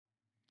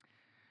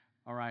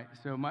All right,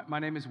 so my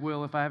name is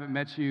Will. If I haven't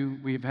met you,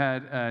 we've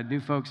had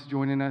new folks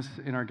joining us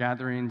in our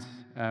gatherings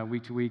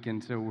week to week,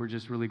 and so we're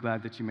just really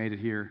glad that you made it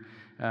here.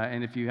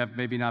 And if you have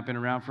maybe not been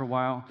around for a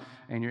while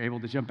and you're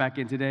able to jump back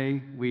in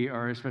today, we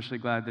are especially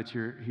glad that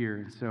you're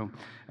here. So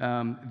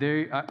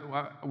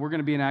we're going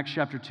to be in Acts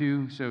chapter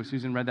 2, so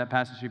Susan read that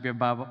passage. If you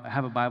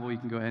have a Bible, you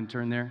can go ahead and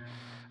turn there,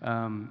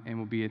 and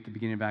we'll be at the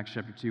beginning of Acts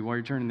chapter 2. While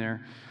you're turning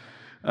there,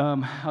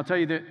 I'll tell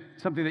you that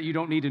something that you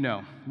don't need to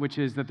know, which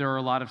is that there are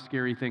a lot of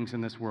scary things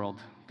in this world.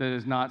 That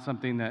is not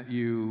something that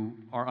you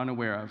are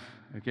unaware of.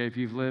 Okay, if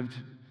you've lived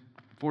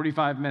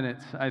 45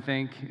 minutes, I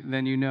think,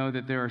 then you know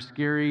that there are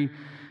scary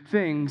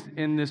things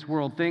in this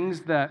world.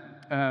 Things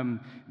that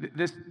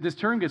this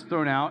term gets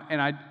thrown out, and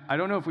I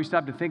don't know if we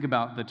stop to think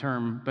about the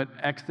term, but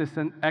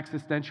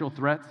existential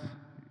threats.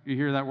 You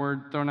hear that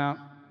word thrown out?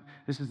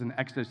 This is an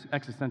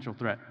existential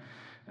threat.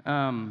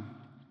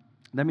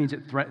 That means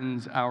it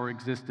threatens our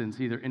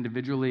existence, either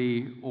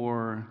individually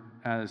or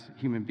as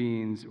human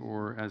beings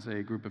or as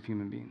a group of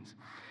human beings.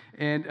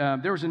 And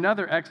there was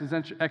another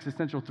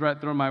existential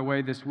threat thrown my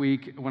way this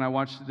week when I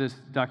watched this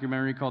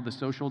documentary called The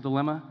Social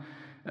Dilemma.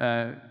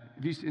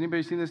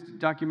 Anybody seen this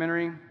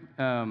documentary?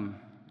 So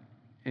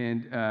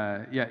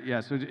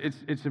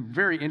it's a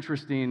very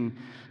interesting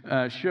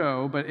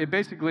show, but it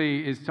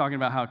basically is talking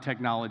about how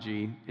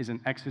technology is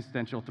an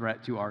existential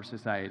threat to our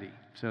society.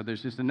 So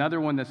there's just another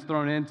one that's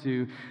thrown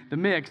into the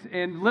mix.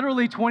 And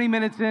literally 20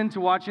 minutes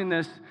into watching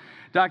this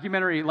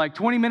documentary, like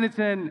 20 minutes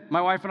in, my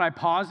wife and I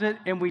pause it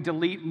and we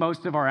delete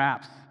most of our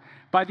apps.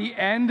 By the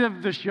end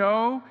of the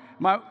show,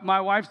 my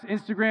wife's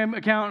Instagram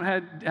account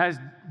has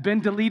been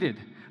deleted.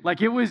 Like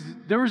there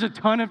was a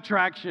ton of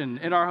traction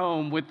in our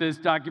home with this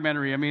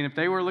documentary. I mean, if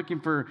they were looking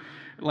for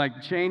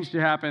like change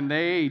to happen,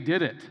 they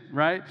did it,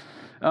 right?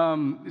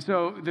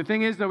 So the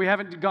thing is that we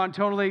haven't gone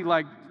totally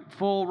like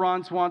full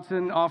Ron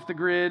Swanson off the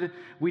grid.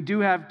 We do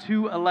have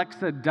 2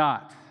 Alexa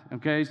dots,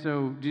 okay?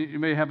 So you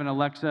may have an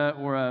Alexa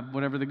or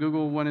whatever the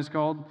Google one is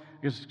called.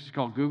 I guess it's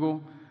called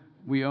Google.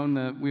 We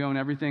own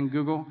everything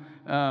Google.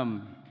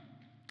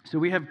 So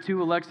we have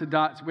 2 Alexa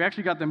dots. We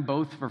actually got them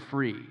both for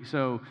free.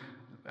 So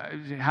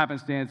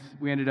happenstance,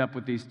 we ended up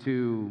with these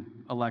 2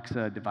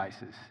 Alexa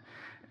devices.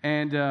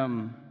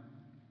 And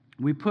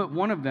we put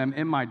one of them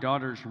in my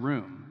daughter's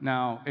room.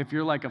 Now, if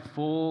you're like a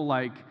full,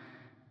 like,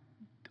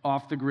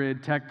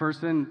 off-the-grid tech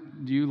person,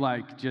 you,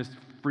 like, just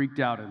freaked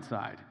out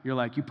inside. You're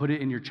like, you put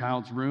it in your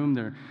child's room,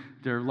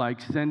 they're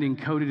like, sending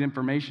coded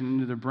information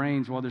into their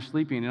brains while they're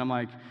sleeping. And I'm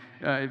like,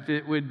 if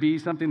it would be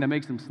something that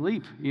makes them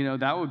sleep,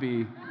 that would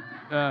be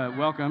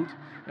welcomed.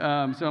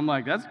 So I'm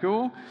like, that's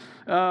cool.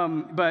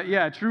 But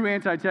yeah, true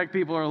anti-tech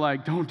people are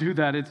like, don't do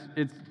that.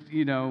 It's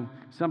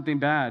something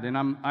bad. And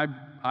I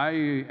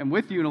am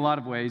with you in a lot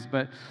of ways,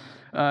 but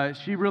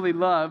she really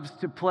loves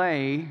to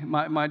play.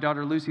 My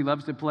daughter Lucy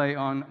loves to play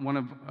on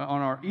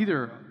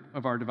either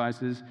of our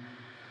devices,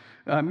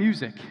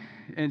 music.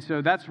 And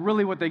so that's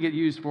really what they get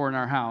used for in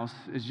our house,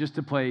 is just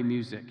to play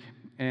music.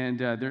 And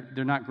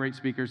they're not great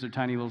speakers. They're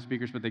tiny little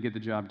speakers, but they get the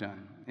job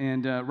done.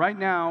 And right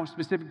now,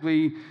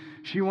 specifically,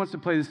 she wants to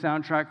play the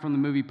soundtrack from the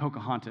movie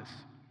Pocahontas.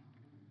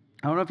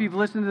 I don't know if you've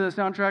listened to the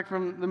soundtrack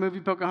from the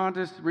movie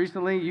Pocahontas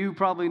recently. You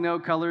probably know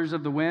Colors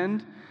of the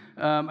Wind.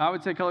 I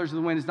would say Colors of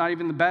the Wind is not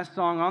even the best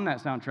song on that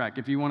soundtrack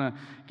if you want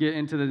to get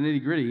into the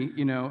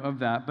nitty-gritty, of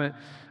that. But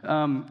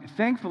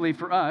thankfully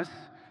for us,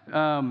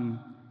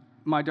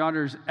 my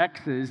daughter's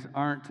exes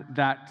aren't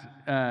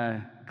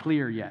that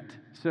clear yet.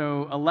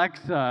 So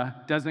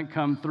Alexa doesn't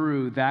come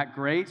through that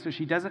great, so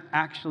she doesn't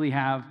actually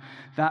have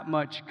that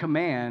much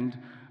command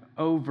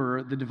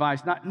over the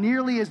device, not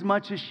nearly as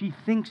much as she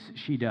thinks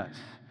she does.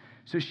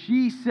 So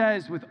she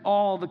says with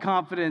all the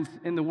confidence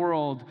in the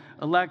world,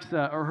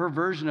 Alexa, or her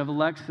version of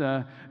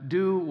Alexa,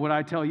 do what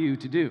I tell you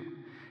to do.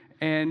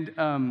 And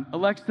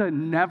Alexa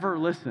never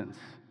listens,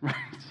 right?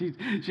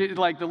 She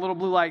like the little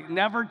blue light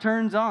never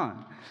turns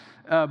on.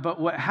 But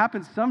what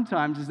happens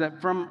sometimes is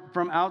that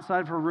from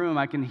outside of her room,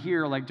 I can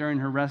hear, like during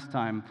her rest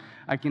time,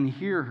 I can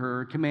hear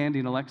her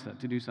commanding Alexa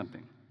to do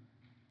something.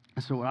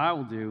 So what I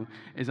will do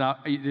is,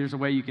 there's a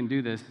way you can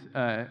do this.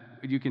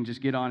 You can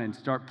just get on and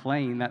start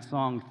playing that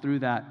song through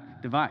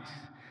that device.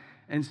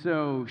 And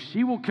so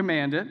she will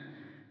command it,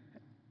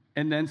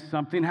 and then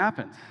something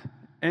happens.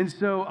 And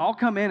so I'll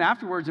come in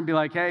afterwards and be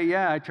like, hey,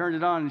 yeah, I turned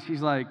it on. And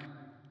she's like,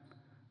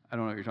 I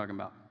don't know what you're talking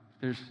about.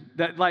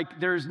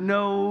 There's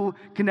no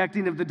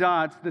connecting of the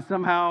dots that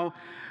somehow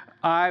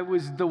I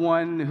was the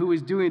one who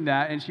was doing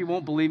that, and she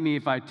won't believe me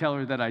if I tell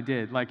her that I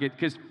did.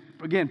 Because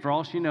again, for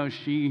all she knows,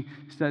 she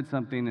said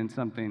something and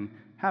something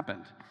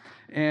happened.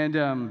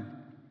 And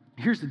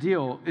here's the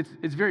deal.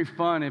 It's very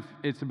fun if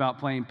it's about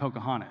playing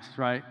Pocahontas,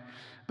 right?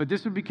 But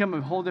this would become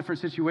a whole different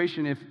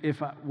situation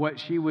if what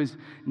she was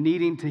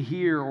needing to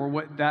hear or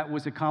what that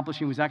was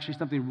accomplishing was actually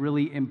something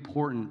really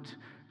important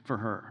for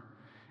her.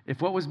 If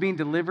what was being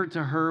delivered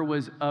to her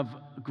was of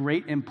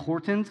great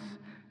importance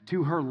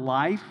to her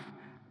life,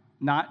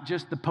 not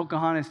just the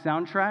Pocahontas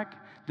soundtrack,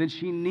 then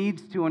she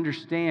needs to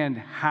understand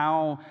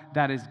how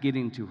that is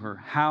getting to her,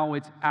 how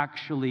it's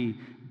actually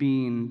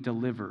being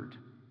delivered.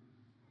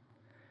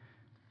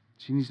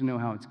 She needs to know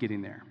how it's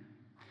getting there.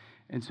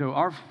 And so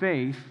our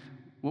faith,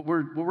 what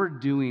we're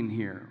doing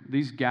here,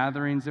 these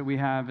gatherings that we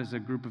have as a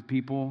group of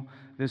people,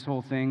 this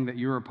whole thing that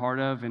you're a part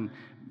of, and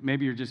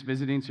maybe you're just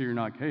visiting, so you're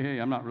not like, hey,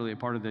 I'm not really a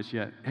part of this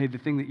yet. Hey, the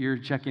thing that you're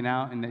checking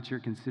out and that you're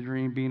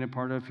considering being a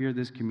part of here,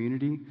 this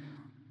community,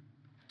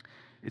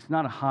 it's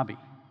not a hobby,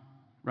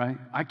 right?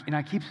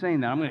 I keep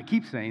saying that. I'm going to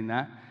keep saying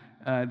that.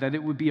 That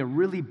it would be a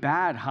really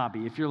bad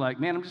hobby if you're like,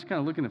 man, I'm just kind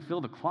of looking to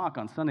fill the clock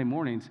on Sunday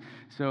mornings,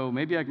 so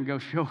maybe I can go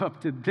show up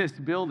to this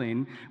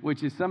building,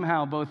 which is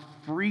somehow both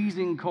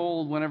freezing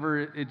cold whenever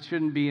it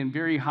shouldn't be and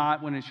very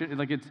hot when it should.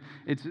 Like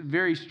it's a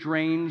very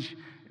strange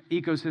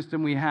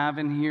ecosystem we have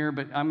in here,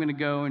 but I'm going to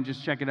go and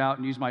just check it out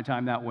and use my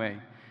time that way.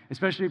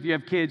 Especially if you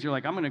have kids, you're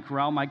like, I'm going to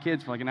corral my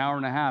kids for like an hour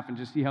and a half and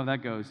just see how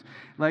that goes.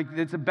 Like,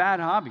 it's a bad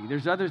hobby.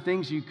 There's other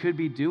things you could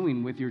be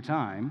doing with your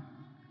time.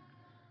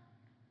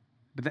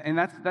 And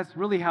that's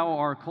really how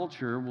our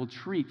culture will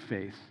treat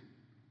faith.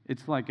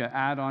 It's like an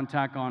add-on,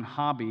 tack-on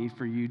hobby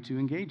for you to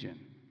engage in.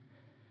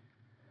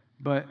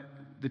 But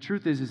the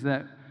truth is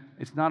that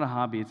it's not a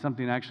hobby. It's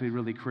something actually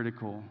really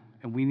critical.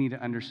 And we need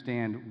to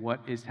understand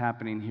what is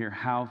happening here,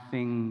 how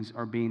things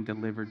are being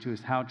delivered to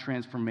us, how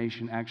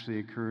transformation actually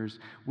occurs.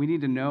 We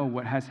need to know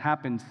what has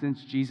happened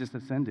since Jesus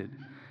ascended.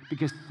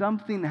 Because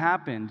something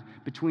happened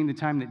between the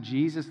time that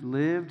Jesus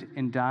lived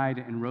and died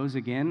and rose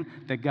again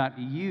that got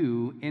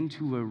you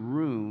into a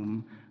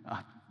room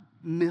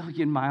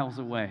 1,000,000 miles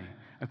away.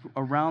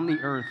 Around the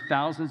earth,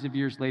 thousands of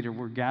years later,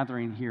 we're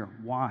gathering here.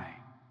 Why?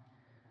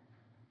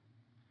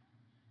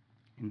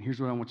 And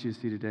here's what I want you to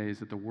see today is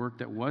that the work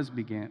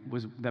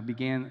that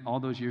began all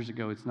those years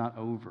ago, it's not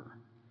over.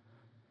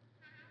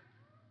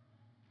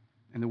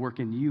 And the work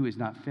in you is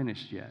not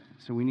finished yet.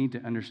 So we need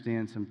to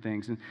understand some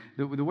things. And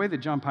the way that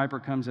John Piper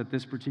comes at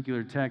this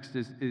particular text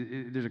is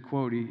there's a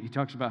quote. He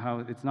talks about how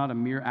it's not a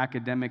mere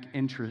academic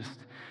interest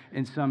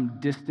in some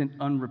distant,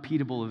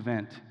 unrepeatable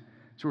event.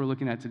 So we're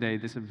looking at today,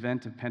 this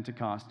event of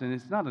Pentecost. And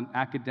it's not an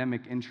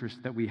academic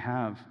interest that we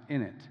have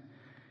in it.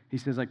 He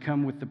says, I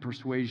come with the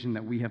persuasion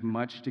that we have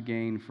much to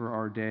gain for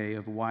our day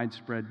of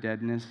widespread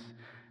deadness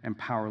and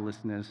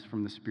powerlessness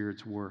from the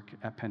Spirit's work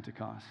at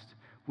Pentecost.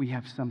 We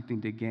have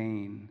something to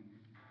gain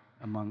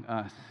among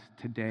us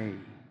today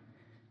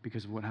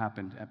because of what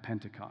happened at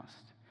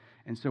Pentecost.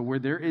 And so where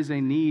there is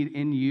a need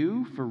in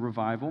you for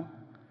revival,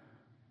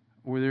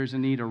 or there's a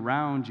need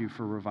around you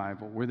for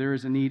revival, where there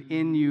is a need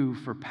in you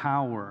for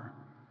power,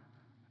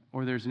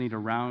 or there's a need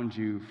around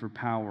you for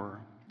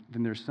power,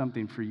 then there's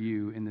something for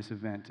you in this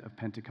event of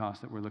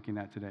Pentecost that we're looking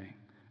at today.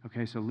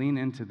 Okay, so lean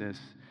into this.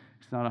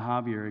 It's not a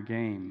hobby or a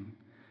game.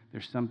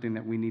 There's something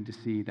that we need to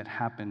see that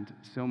happened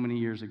so many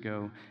years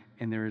ago,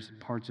 and there's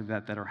parts of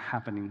that are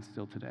happening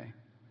still today.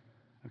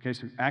 Okay,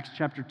 so Acts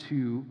chapter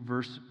 2,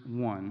 verse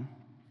 1.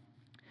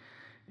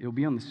 It'll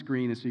be on the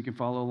screen, and so you can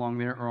follow along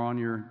there or on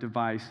your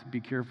device. Be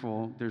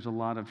careful. There's a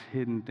lot of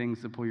hidden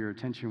things that pull your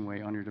attention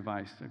away on your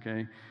device,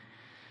 okay?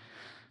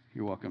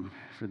 You're welcome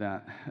for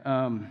that.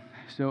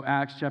 So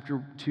Acts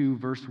chapter 2,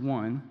 verse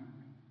 1.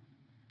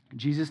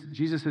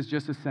 Jesus has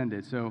just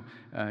ascended, so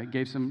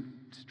gave some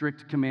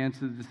strict commands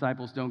to the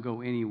disciples, don't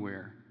go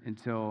anywhere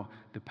until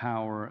the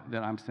power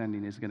that I'm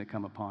sending is going to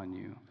come upon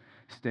you.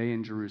 Stay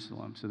in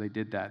Jerusalem. So they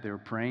did that. They were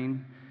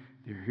praying.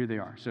 Here they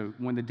are. So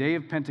when the day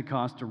of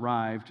Pentecost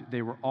arrived,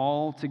 they were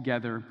all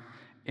together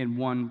in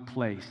one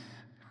place.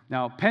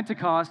 Now,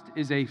 Pentecost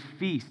is a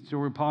feast. So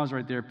we'll pause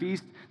right there.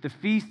 The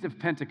Feast of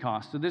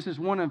Pentecost. So this is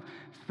one of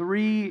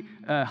 3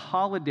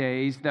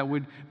 holidays that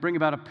would bring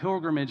about a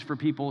pilgrimage for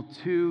people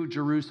to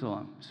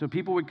Jerusalem. So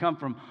people would come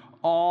from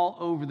all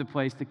over the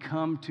place to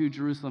come to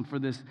Jerusalem for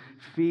this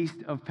Feast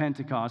of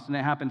Pentecost. And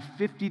it happened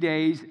 50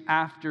 days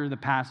after the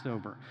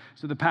Passover.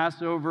 So the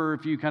Passover,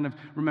 if you kind of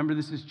remember,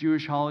 this is a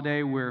Jewish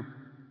holiday where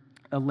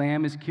a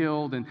lamb is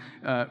killed, and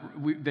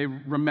they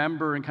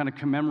remember and kind of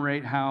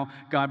commemorate how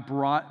God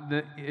brought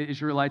the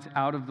Israelites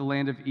out of the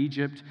land of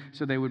Egypt.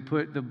 So they would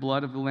put the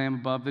blood of the lamb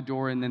above the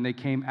door, and then they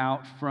came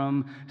out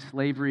from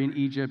slavery in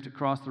Egypt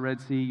across the Red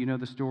Sea. You know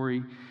the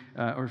story,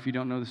 or if you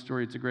don't know the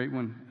story, it's a great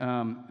one.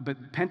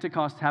 But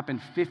Pentecost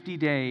happened 50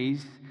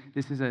 days.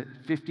 This is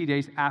 50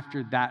 days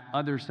after that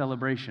other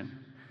celebration,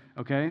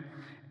 okay?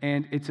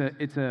 And it's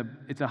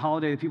a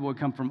holiday that people would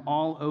come from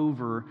all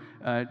over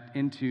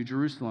into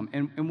Jerusalem.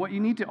 And what you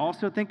need to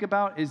also think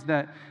about is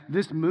that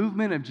this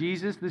movement of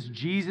Jesus, this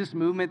Jesus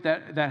movement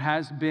that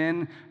has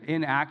been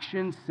in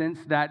action since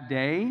that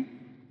day,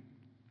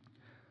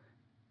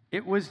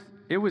 it was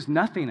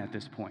nothing at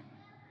this point.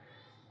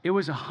 It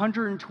was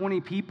 120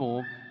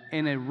 people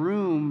in a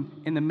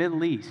room in the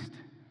Middle East.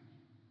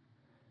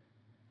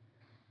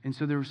 And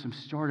so there was some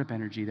startup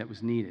energy that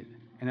was needed.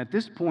 And at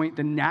this point,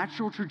 the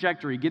natural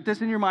trajectory, get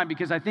this in your mind,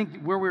 because I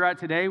think where we're at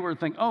today, we're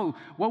thinking, oh,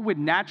 what would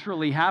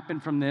naturally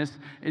happen from this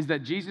is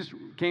that Jesus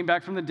came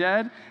back from the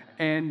dead,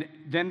 and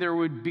then there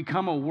would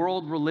become a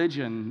world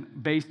religion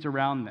based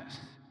around this.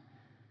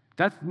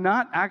 That's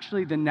not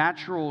actually the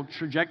natural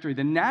trajectory.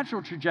 The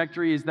natural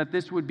trajectory is that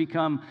this would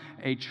become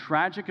a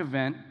tragic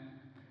event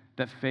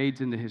that fades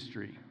into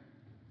history.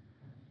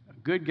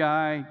 Good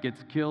guy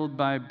gets killed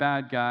by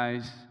bad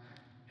guys.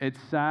 It's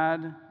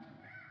sad.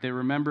 They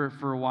remember it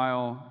for a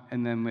while,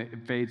 and then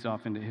it fades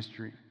off into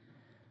history.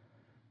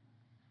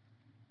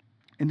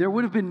 And there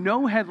would have been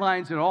no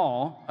headlines at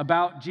all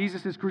about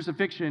Jesus'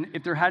 crucifixion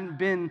if there hadn't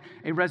been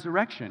a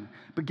resurrection.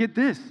 But get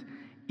this,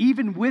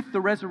 even with the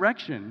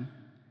resurrection,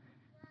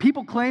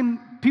 people claim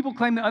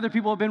that other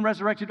people have been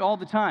resurrected all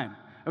the time.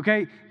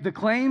 Okay? The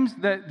claims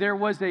that there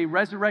was a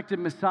resurrected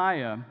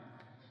Messiah,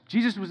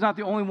 Jesus was not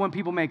the only one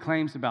people made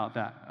claims about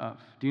that of.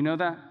 Do you know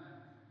that?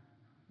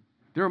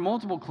 There are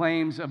multiple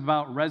claims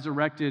about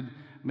resurrected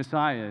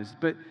Messiahs,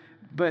 but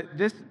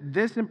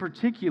this in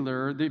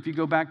particular, if you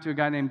go back to a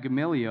guy named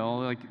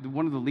Gamaliel, like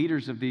one of the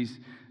leaders of these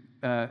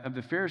of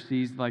the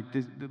Pharisees, like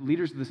the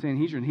leaders of the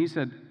Sanhedrin, he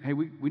said, "Hey,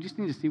 we just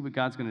need to see what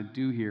God's going to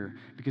do here,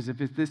 because if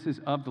this is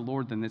of the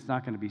Lord, then it's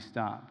not going to be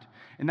stopped."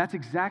 And that's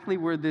exactly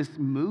where this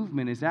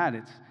movement is at.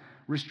 It's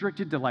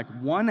restricted to like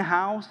one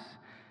house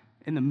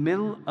in the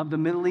middle of the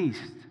Middle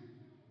East,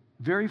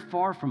 very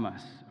far from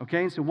us.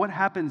 Okay, so what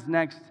happens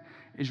next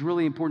is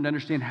really important to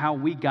understand how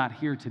we got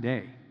here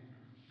today.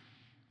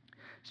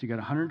 So you got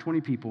 120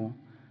 people,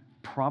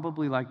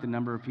 probably like the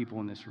number of people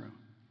in this room.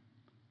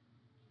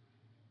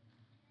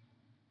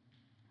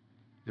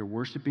 They're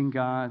worshiping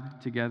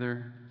God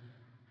together.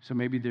 So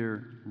maybe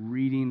they're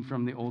reading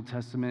from the Old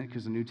Testament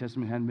because the New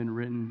Testament hadn't been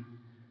written.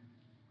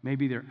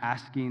 Maybe they're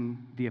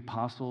asking the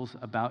apostles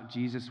about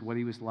Jesus, what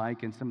he was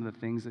like, and some of the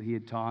things that he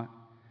had taught.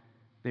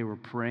 They were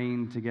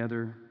praying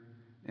together,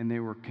 and they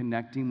were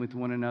connecting with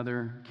one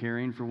another,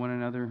 caring for one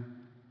another.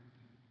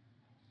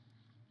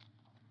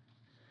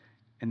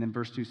 And then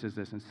verse 2 says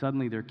this, "And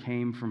suddenly there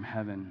came from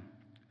heaven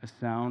a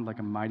sound like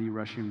a mighty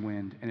rushing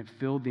wind, and it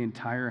filled the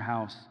entire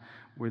house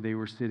where they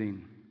were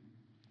sitting.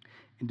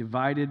 And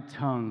divided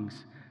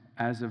tongues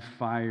as of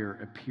fire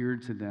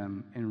appeared to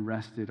them and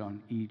rested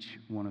on each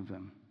one of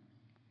them."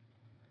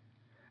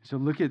 So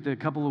look at the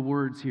couple of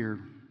words here.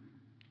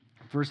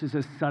 First it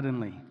says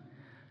suddenly.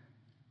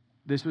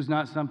 This was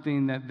not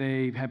something that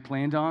they had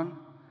planned on.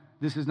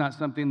 This is not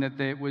something that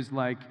it was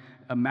like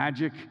a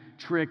magic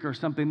trick or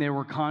something they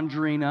were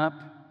conjuring up.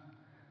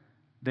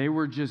 They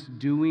were just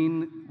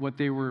doing what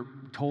they were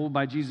told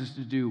by Jesus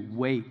to do,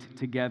 wait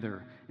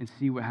together and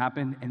see what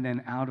happened. And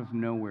then out of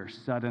nowhere,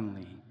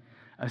 suddenly,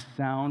 a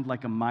sound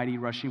like a mighty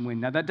rushing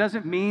wind. Now, that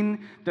doesn't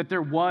mean that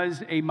there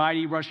was a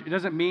mighty rush. It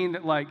doesn't mean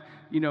that, like,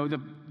 you know,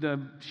 the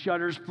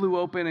shutters flew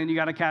open and you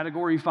got a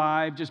Category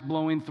 5 just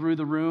blowing through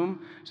the room.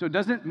 So it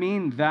doesn't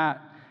mean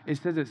that. It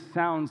says it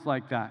sounds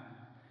like that.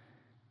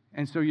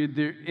 And so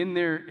they're in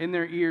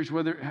their ears,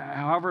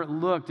 however it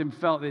looked and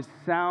felt, it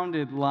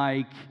sounded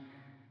like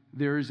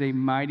there's a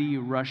mighty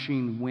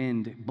rushing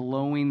wind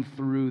blowing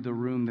through the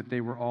room that they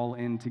were all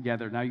in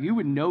together. Now, you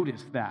would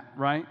notice that,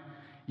 right?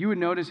 You would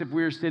notice if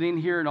we were sitting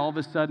here and all of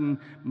a sudden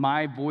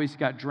my voice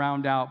got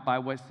drowned out by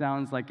what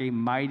sounds like a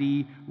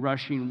mighty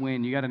rushing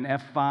wind. You got an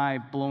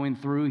F5 blowing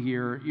through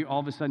here. All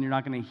of a sudden, you're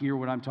not going to hear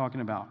what I'm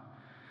talking about.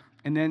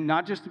 And then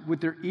not just with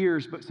their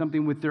ears, but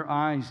something with their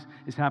eyes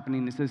is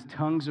happening. It says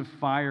tongues of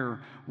fire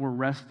were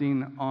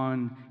resting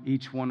on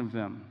each one of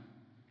them.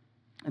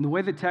 And the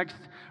way the text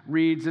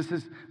reads, this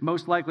is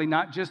most likely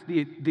not just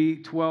the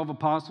 12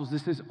 apostles.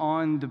 This is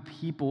on the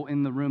people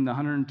in the room, the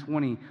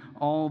 120,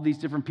 all these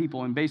different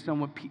people. And based on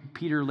what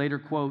Peter later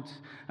quotes,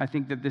 I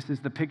think that this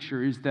is the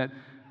picture, is that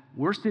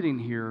we're sitting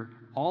here,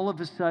 all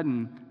of a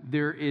sudden,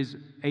 there is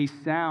a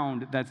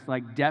sound that's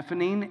like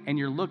deafening, and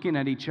you're looking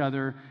at each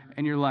other,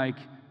 and you're like,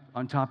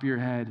 on top of your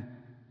head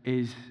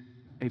is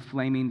a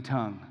flaming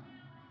tongue.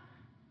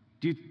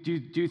 Do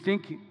you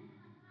think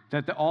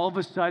that all of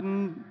a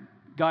sudden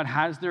God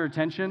has their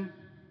attention?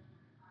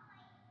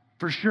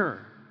 For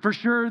sure. For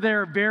sure,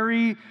 they're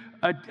very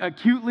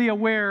acutely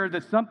aware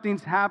that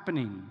something's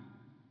happening.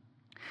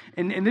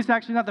 And this is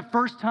actually not the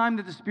first time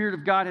that the Spirit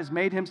of God has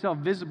made himself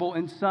visible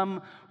in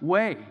some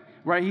way,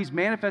 right? He's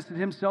manifested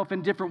himself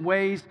in different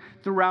ways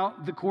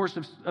throughout the course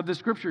of the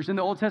Scriptures. In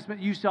the Old Testament,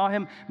 you saw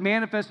him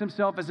manifest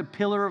himself as a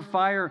pillar of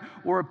fire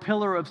or a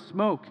pillar of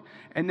smoke.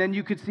 And then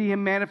you could see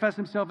him manifest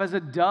himself as a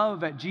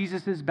dove at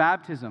Jesus'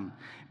 baptism.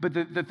 But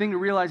the thing to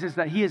realize is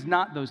that he is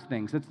not those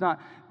things. That's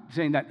not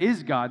saying that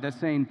is God. That's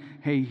saying,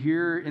 hey,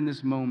 here in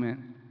this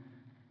moment,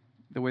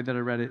 the way that I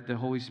read it, the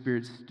Holy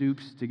Spirit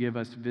stoops to give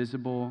us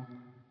visible,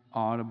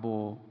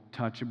 audible,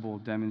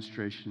 touchable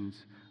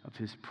demonstrations of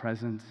his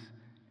presence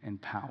and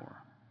power.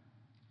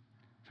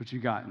 That's what you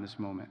got in this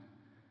moment.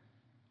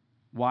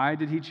 Why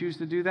did he choose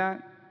to do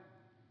that?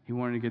 He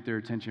wanted to get their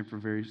attention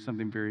for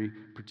something very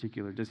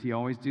particular. Does he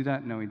always do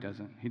that? No, he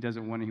doesn't. He does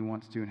it when he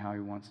wants to and how he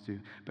wants to.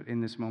 But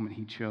in this moment,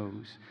 he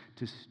chose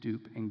to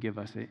stoop and give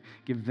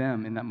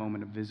them in that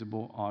moment a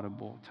visible,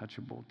 audible,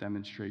 touchable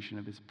demonstration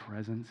of his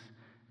presence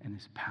and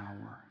his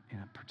power in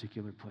a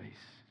particular place.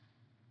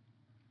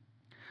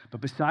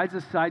 But besides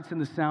the sights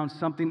and the sounds,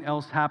 something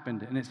else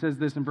happened. And it says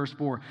this in verse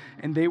 4.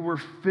 And they were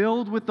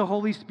filled with the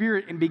Holy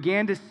Spirit and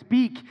began to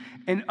speak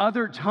in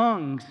other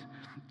tongues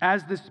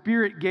as the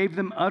Spirit gave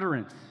them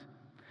utterance.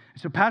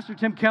 So Pastor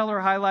Tim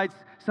Keller highlights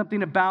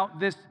something about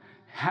this,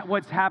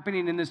 what's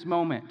happening in this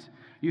moment.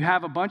 You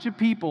have a bunch of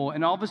people,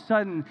 and all of a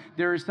sudden,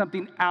 there is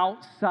something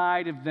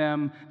outside of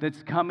them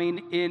that's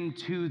coming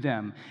into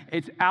them.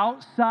 It's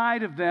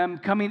outside of them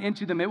coming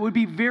into them. It would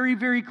be very,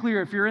 very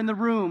clear if you're in the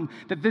room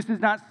that this is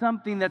not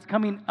something that's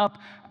coming up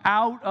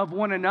out of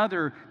one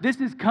another. This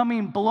is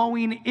coming,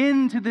 blowing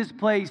into this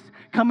place,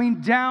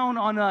 coming down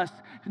on us,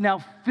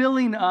 now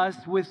filling us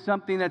with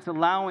something that's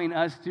allowing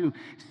us to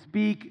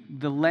speak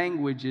the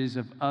languages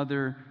of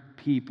other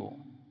people.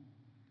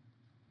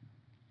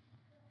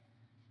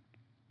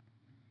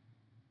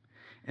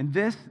 And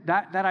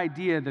that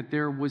idea that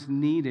there was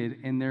needed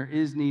and there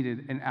is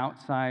needed an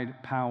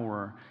outside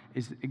power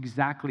is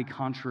exactly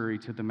contrary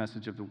to the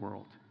message of the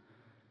world.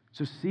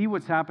 So see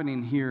what's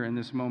happening here in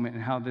this moment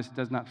and how this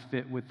does not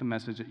fit with the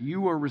message that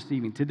you are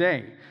receiving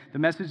today. The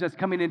message that's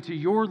coming into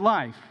your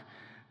life,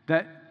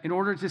 that in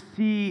order to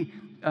see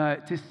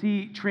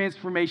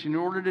transformation, in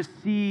order to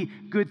see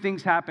good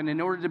things happen,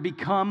 in order to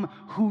become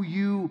who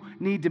you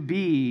need to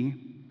be,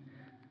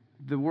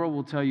 the world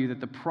will tell you that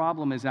the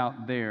problem is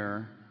out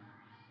there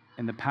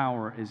and the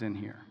power is in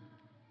here.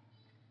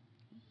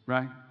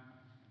 Right?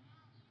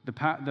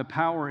 The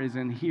power is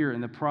in here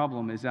and the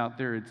problem is out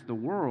there. It's the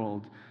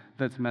world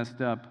that's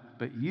messed up,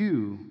 but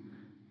you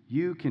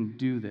can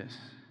do this.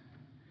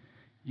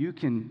 You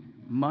can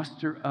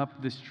muster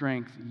up the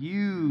strength.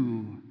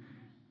 You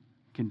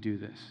can do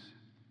this.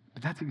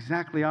 But that's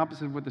exactly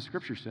opposite of what the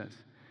Scripture says.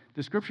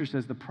 The Scripture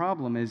says the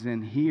problem is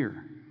in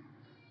here.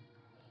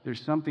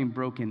 There's something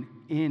broken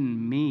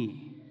in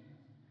me,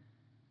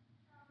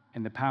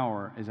 and the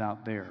power is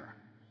out there.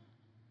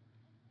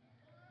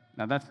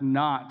 Now, that's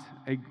not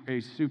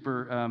a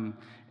super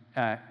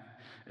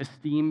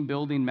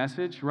esteem-building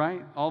message,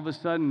 right? All of a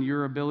sudden,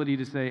 your ability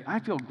to say, I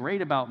feel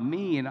great about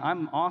me, and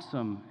I'm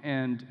awesome,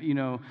 and,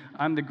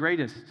 I'm the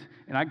greatest,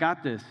 and I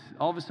got this,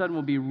 all of a sudden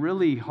will be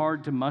really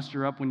hard to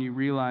muster up when you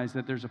realize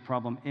that there's a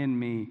problem in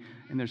me,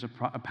 and there's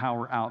a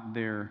power out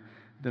there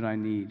that I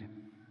need.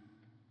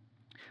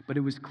 But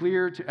it was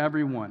clear to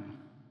everyone,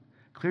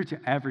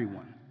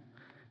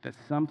 that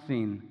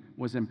something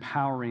was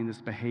empowering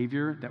this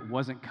behavior that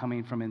wasn't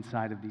coming from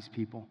inside of these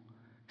people.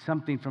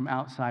 Something from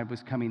outside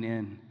was coming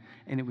in,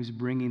 and it was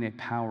bringing a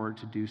power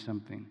to do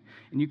something.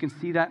 And you can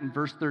see that in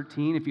verse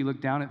 13. If you look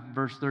down at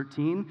verse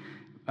 13,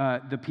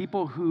 the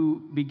people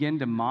who begin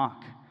to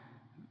mock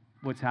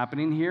what's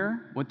happening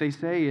here, what they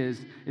say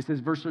is, it says,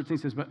 verse 13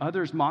 says, but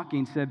others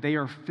mocking said, they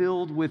are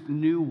filled with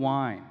new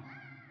wine.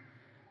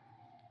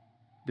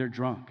 They're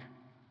drunk.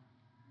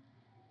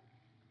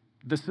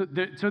 So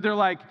they're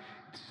like,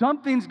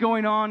 something's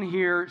going on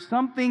here.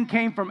 Something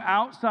came from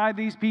outside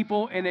these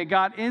people, and it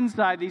got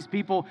inside these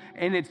people,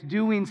 and it's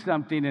doing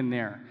something in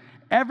there.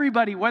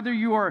 Everybody, whether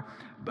you are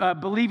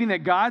believing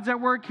that God's at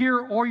work here,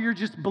 or you're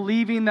just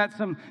believing that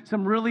some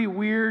really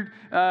weird,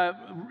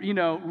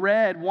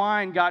 red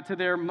wine got to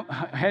their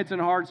heads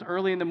and hearts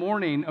early in the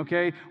morning,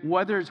 okay?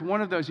 Whether it's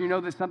one of those, you know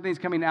that something's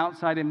coming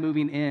outside and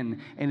moving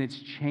in, and it's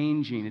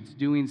changing, it's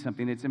doing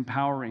something, it's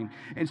empowering.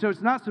 And so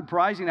it's not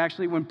surprising,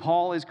 actually, when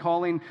Paul is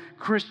calling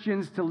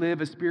Christians to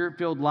live a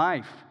Spirit-filled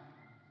life.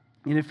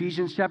 In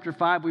Ephesians chapter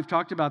 5, we've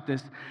talked about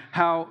this,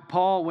 how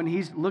Paul, when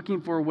he's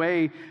looking for a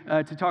way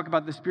to talk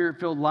about the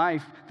Spirit-filled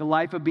life, the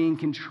life of being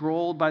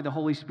controlled by the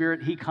Holy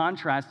Spirit, he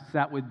contrasts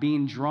that with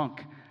being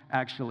drunk,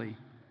 actually.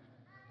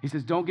 He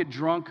says, don't get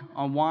drunk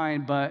on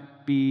wine,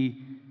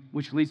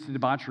 which leads to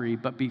debauchery,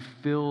 but be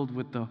filled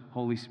with the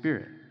Holy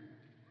Spirit.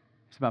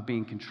 It's about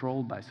being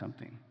controlled by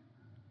something.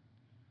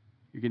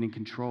 You're getting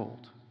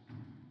controlled.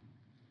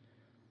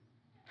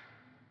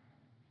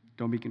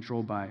 Don't be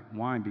controlled by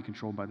wine, be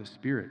controlled by the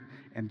Spirit.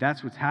 And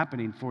that's what's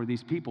happening for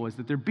these people, is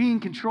that they're being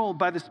controlled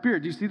by the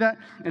Spirit. Do you see that?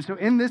 And so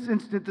in this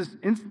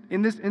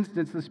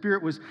instance, the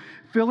Spirit was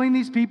filling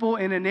these people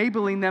and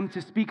enabling them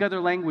to speak other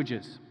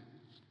languages,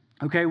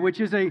 okay, which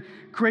is a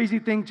crazy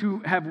thing to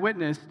have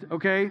witnessed,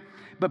 okay?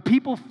 But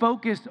people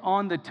focus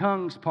on the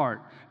tongues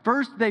part.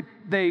 First,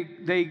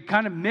 they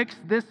kind of mix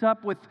this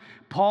up with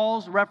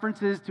Paul's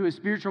references to a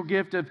spiritual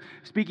gift of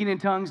speaking in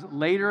tongues.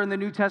 Later in the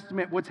New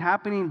Testament, what's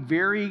happening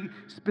very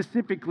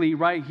specifically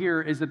right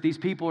here is that these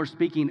people are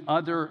speaking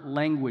other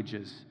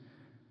languages,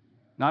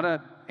 not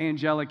an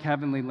angelic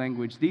heavenly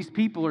language. These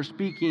people are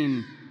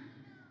speaking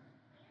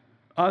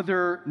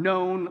other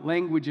known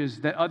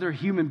languages that other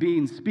human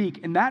beings speak.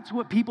 And that's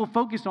what people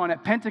focus on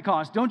at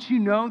Pentecost. Don't you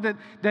know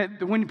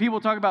that when people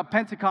talk about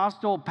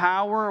Pentecostal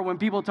power, or when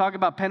people talk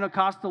about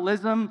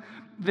Pentecostalism,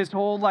 this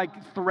whole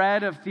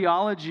thread of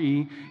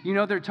theology,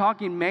 they're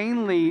talking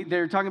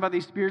about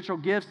these spiritual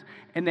gifts,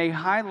 and they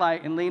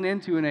highlight and lean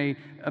into in a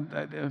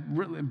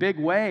really big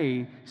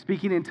way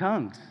speaking in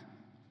tongues.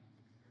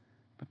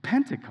 But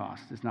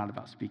Pentecost is not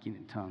about speaking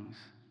in tongues.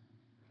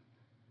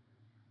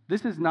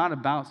 This is not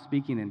about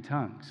speaking in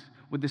tongues.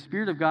 What the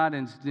Spirit of God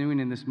is doing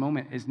in this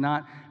moment is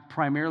not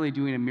primarily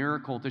doing a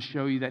miracle to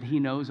show you that He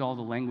knows all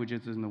the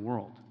languages in the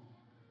world.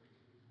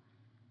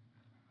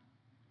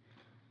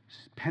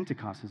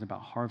 Pentecost is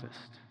about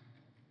harvest.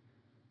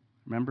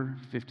 Remember,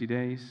 50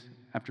 days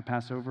after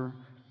Passover,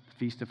 the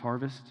Feast of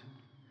Harvest?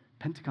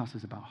 Pentecost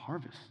is about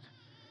harvest.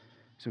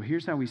 So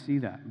here's how we see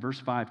that. Verse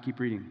 5, keep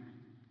reading.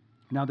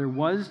 Now there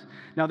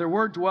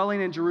were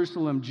dwelling in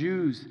Jerusalem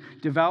Jews,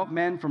 devout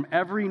men from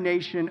every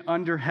nation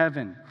under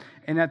heaven.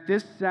 And at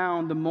this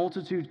sound the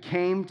multitude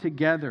came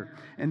together,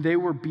 and they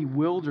were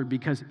bewildered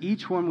because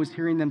each one was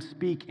hearing them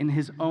speak in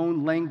his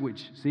own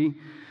language. See?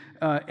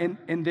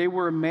 And they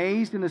were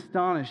amazed and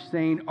astonished,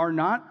 saying, "Are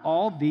not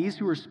all these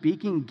who are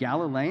speaking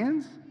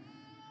Galileans?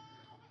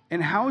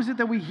 And how is it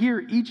that we hear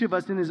each of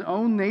us in his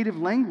own native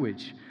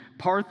language?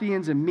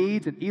 Parthians and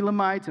Medes and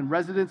Elamites and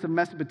residents of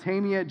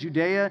Mesopotamia,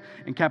 Judea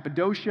and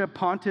Cappadocia,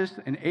 Pontus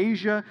and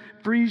Asia,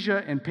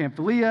 Phrygia and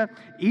Pamphylia,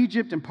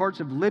 Egypt and parts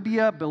of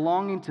Libya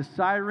belonging to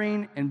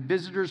Cyrene, and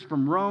visitors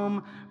from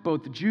Rome,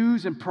 both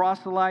Jews and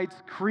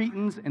proselytes,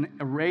 Cretans and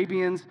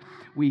Arabians.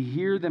 We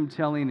hear them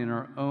telling in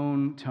our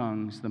own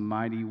tongues the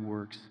mighty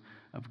works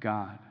of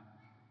God."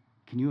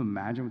 Can you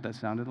imagine what that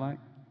sounded like?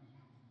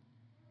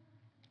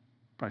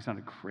 Probably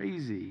sounded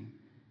crazy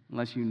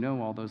unless you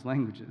know all those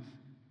languages.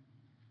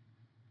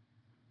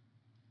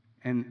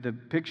 And the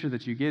picture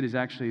that you get is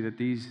actually that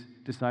these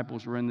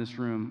disciples were in this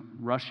room,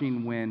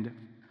 rushing wind,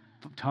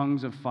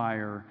 tongues of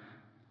fire,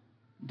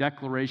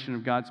 declaration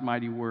of God's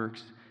mighty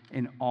works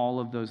in all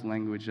of those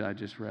languages I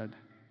just read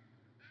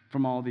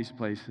from all these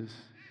places.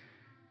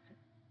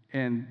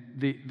 And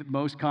the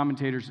most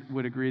commentators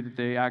would agree that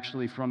they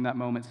actually, from that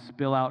moment,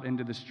 spill out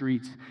into the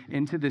streets,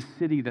 into this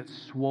city that's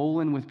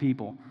swollen with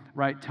people,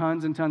 right?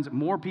 Tons and tons,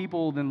 more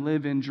people than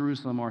live in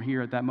Jerusalem are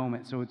here at that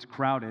moment. So it's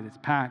crowded, it's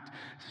packed,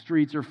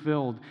 streets are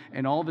filled.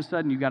 And all of a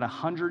sudden, you've got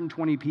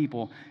 120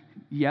 people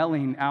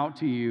yelling out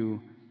to you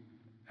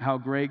how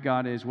great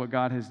God is, what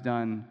God has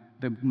done,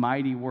 the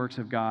mighty works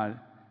of God.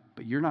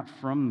 But you're not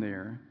from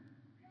there.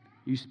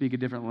 You speak a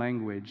different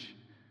language.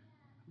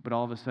 But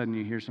all of a sudden,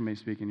 you hear somebody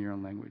speaking your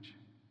own language.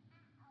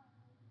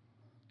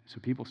 So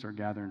people start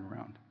gathering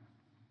around.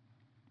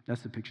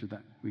 That's the picture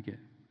that we get.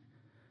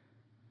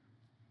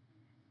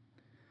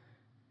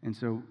 And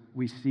so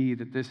we see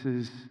that this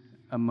is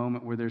a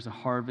moment where there's a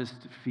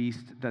harvest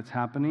feast that's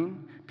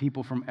happening.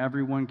 People from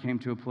everywhere came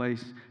to a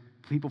place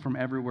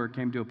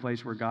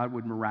where God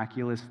would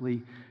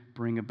miraculously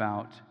bring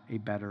about a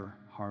better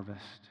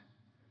harvest.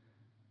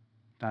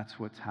 That's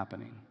what's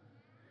happening.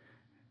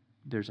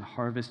 There's a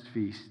harvest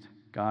feast.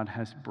 God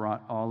has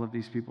brought all of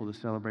these people to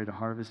celebrate a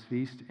harvest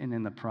feast, and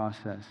in the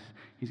process,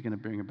 he's going to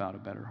bring about a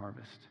better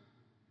harvest.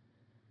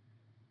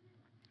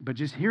 But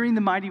just hearing the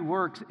mighty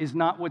works is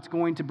not what's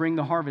going to bring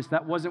the harvest.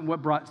 That wasn't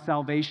what brought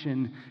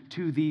salvation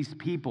to these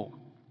people.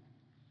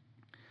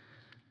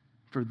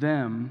 For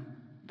them,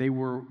 they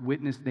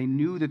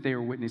knew that they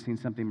were witnessing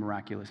something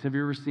miraculous. Have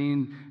you ever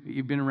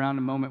you've been around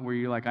a moment where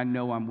you're like, I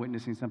know I'm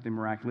witnessing something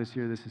miraculous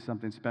here. This is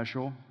something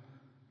special.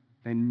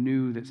 They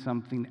knew that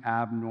something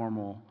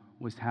abnormal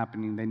was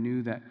happening. They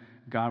knew that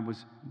God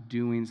was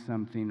doing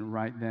something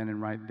right then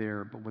and right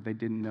there, but what they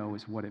didn't know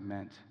is what it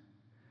meant.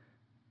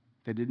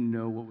 They didn't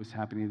know what was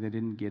happening. They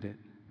didn't get it.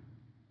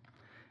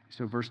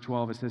 So verse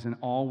 12, it says, "And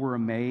all were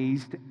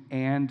amazed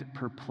and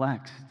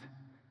perplexed,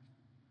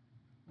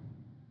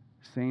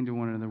 saying to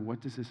one another,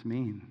 'What does this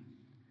mean?'"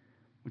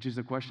 Which is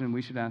the question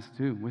we should ask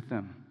too with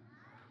them.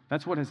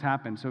 That's what has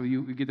happened. So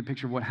you get the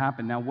picture of what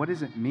happened. Now, what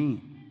does it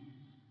mean?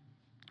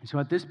 So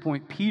at this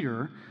point,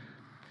 Peter,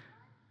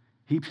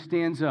 he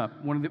stands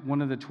up,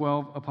 one of the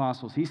 12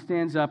 apostles. He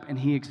stands up and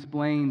he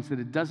explains that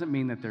it doesn't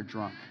mean that they're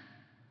drunk,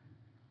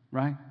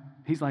 right?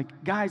 He's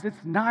like, guys,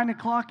 it's 9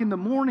 o'clock in the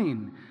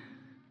morning.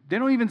 They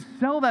don't even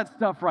sell that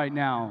stuff right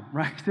now,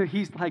 right? So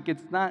he's like,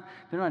 they're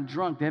not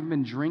drunk. They haven't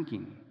been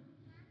drinking.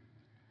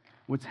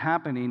 What's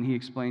happening, he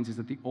explains, is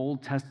that the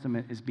Old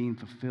Testament is being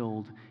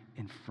fulfilled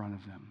in front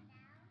of them.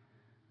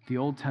 The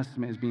Old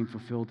Testament is being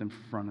fulfilled in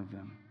front of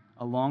them.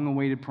 A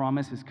long-awaited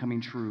promise is coming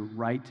true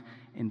right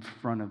in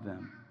front of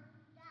them.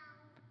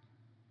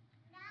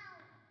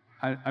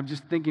 I'm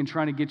just thinking,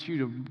 trying to get you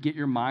to get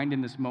your mind in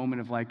this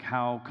moment of like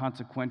how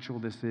consequential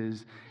this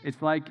is.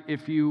 It's like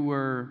if you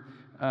were,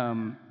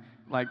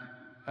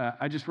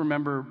 I just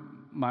remember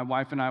my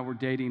wife and I were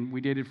dating.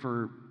 We dated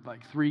for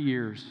like 3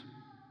 years.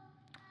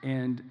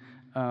 And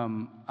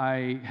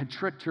I had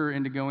tricked her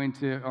into going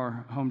to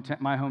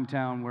my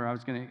hometown where I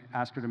was going to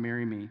ask her to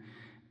marry me.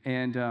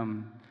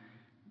 And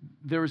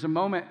there was a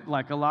moment,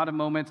 like a lot of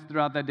moments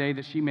throughout that day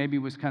that she maybe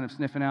was kind of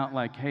sniffing out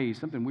like, hey,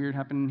 something weird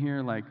happening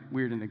here, like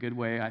weird in a good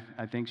way.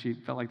 I think she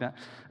felt like that.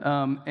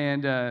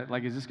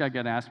 Like, is this guy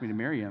going to ask me to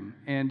marry him?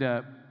 And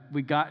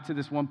we got to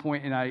this one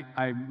point, and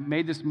I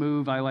made this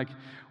move.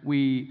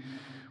 We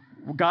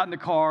got in the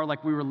car,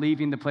 like we were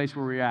leaving the place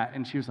where we were at,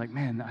 and she was like,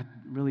 man, I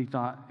really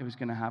thought it was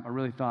going to happen. I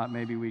really thought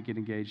maybe we'd get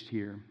engaged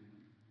here.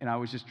 And I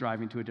was just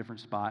driving to a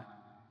different spot.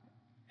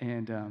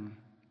 And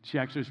she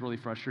actually was really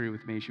frustrated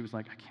with me. She was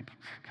like,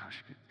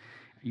 gosh,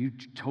 you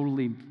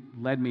totally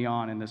led me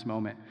on in this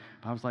moment.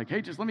 But I was like,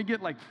 hey, just let me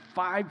get like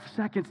 5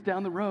 seconds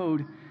down the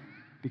road.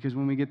 Because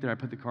when we get there, I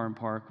put the car in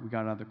park. We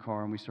got out of the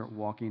car, and we start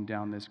walking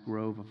down this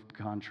grove of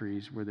pecan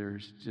trees where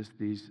there's just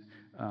these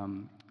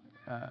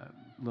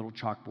little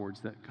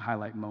chalkboards that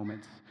highlight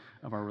moments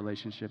of our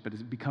relationship. But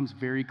it becomes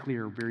very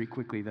clear very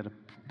quickly that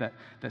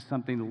that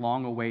something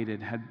long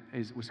awaited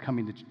was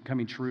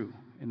coming true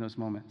in those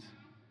moments.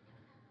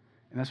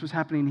 And that's what's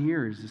happening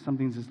here, is that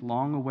something that's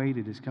long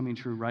awaited is coming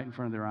true right in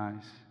front of their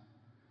eyes.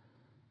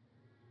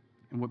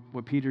 And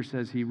what Peter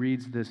says, he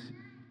reads this,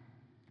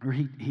 or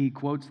he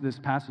quotes this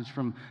passage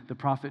from the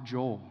prophet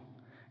Joel.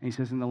 And he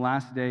says, in the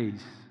last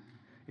days,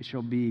 it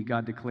shall be,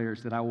 God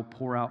declares, that I will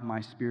pour out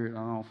my Spirit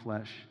on all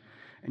flesh.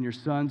 And your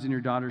sons and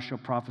your daughters shall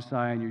prophesy,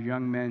 and your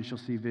young men shall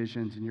see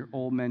visions, and your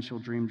old men shall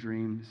dream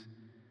dreams.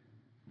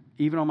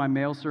 Even on my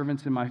male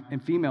servants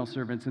and female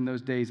servants in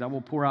those days, I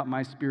will pour out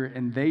my Spirit,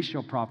 and they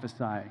shall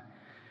prophesy.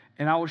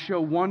 And I will show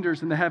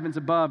wonders in the heavens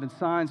above and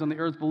signs on the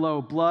earth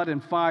below, blood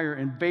and fire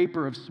and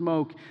vapor of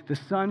smoke. The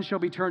sun shall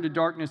be turned to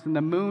darkness and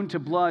the moon to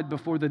blood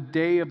before the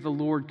day of the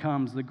Lord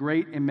comes, the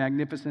great and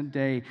magnificent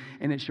day.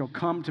 And it shall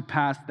come to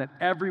pass that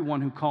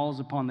everyone who calls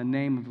upon the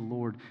name of the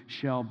Lord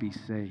shall be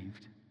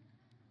saved.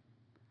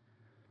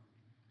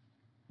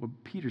 What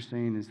Peter's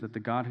saying is that the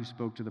God who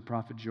spoke to the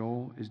prophet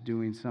Joel is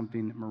doing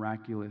something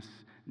miraculous,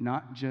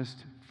 not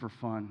just for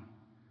fun,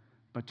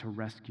 but to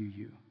rescue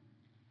you.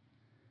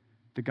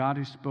 The God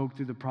who spoke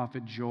through the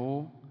prophet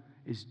Joel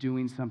is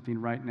doing something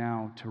right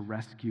now to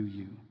rescue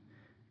you.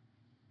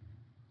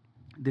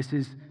 This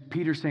is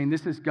Peter saying,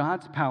 this is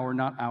God's power,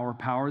 not our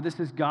power. This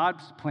is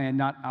God's plan,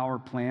 not our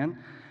plan.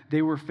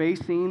 They were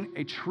facing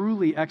a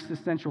truly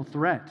existential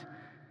threat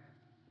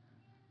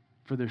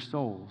for their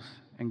souls,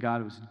 and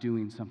God was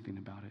doing something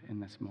about it in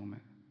this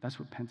moment. That's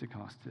what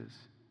Pentecost is.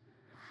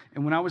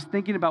 And when I was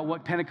thinking about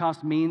what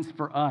Pentecost means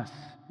for us,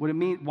 what it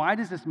means, why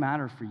does this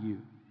matter for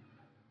you?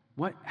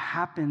 What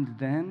happened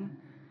then?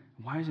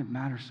 Why does it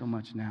matter so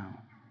much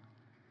now?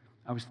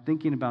 I was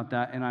thinking about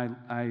that, and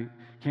I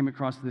came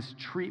across this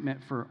treatment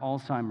for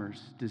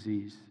Alzheimer's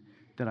disease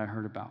that I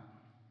heard about.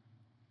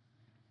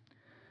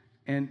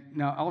 And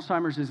now,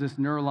 Alzheimer's is this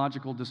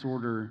neurological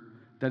disorder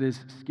that is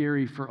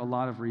scary for a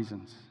lot of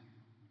reasons.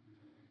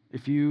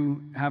 If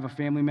you have a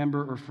family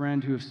member or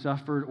friend who has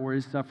suffered or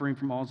is suffering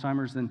from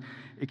Alzheimer's, then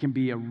it can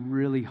be a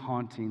really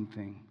haunting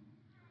thing,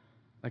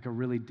 like a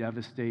really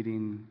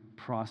devastating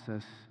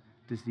process,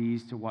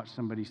 disease to watch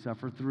somebody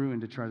suffer through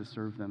and to try to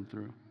serve them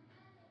through.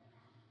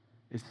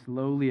 It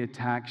slowly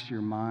attacks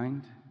your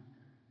mind.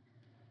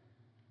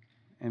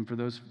 And for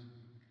those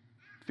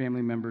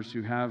family members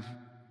who have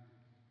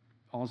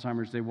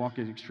Alzheimer's, they walk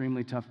an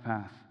extremely tough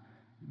path,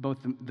 both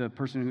the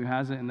person who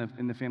has it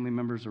and the family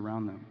members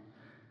around them.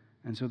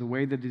 And so the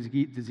way the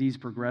disease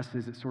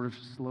progresses, it sort of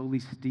slowly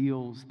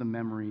steals the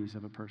memories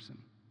of a person,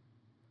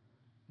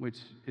 which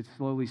it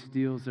slowly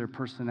steals their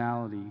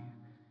personality.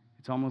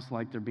 It's almost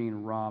like they're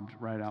being robbed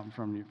right out in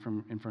front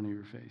of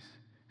your face,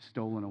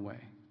 stolen away.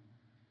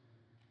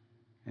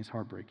 And it's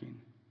heartbreaking.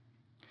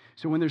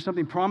 So when there's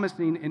something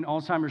promising in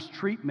Alzheimer's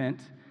treatment,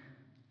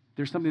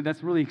 there's something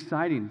that's really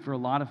exciting for a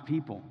lot of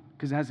people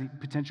because it has the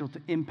potential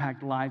to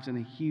impact lives in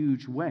a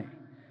huge way.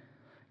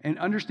 And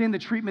understand the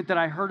treatment that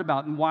I heard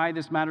about and why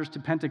this matters to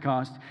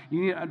Pentecost.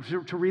 You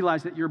need to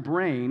realize that your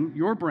brain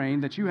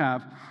that you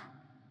have,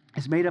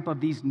 is made up of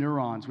these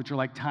neurons, which are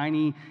like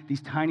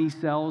these tiny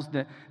cells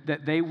that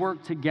they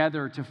work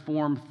together to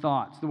form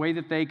thoughts. The way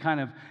that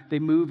they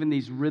move in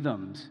these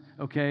rhythms,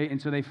 okay?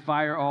 And so they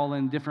fire all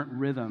in different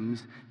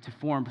rhythms to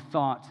form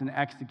thoughts and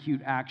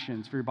execute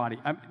actions for your body.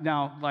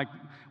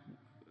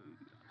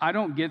 I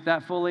don't get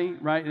that fully,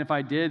 right? And if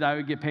I did, I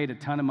would get paid a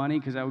ton of money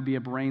because I would be a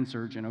brain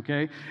surgeon,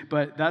 okay?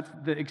 But that's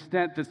the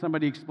extent that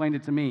somebody explained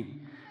it to me,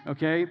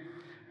 okay?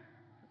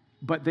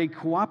 But they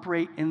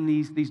cooperate in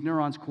these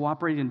neurons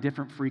cooperate in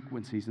different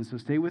frequencies. And so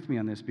stay with me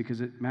on this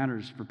because it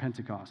matters for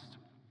Pentecost.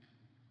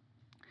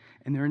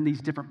 And they're in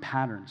these different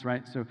patterns,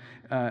 right? So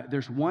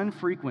there's one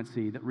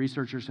frequency that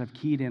researchers have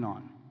keyed in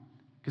on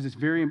because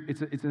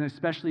it's an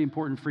especially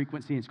important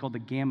frequency. It's called the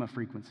gamma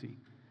frequency.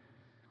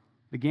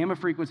 The gamma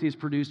frequency is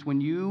produced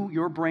when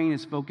your brain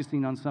is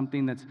focusing on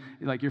something that's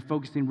like you're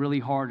focusing really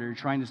hard or you're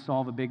trying to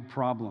solve a big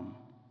problem.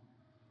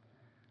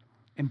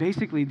 And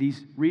basically,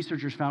 these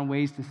researchers found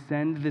ways to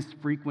send this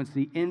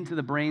frequency into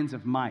the brains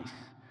of mice,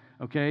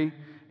 okay?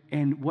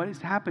 And what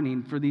is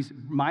happening for these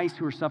mice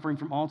who are suffering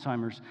from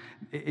Alzheimer's,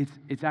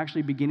 it's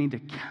actually beginning to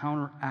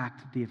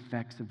counteract the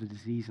effects of the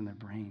disease in their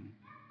brain.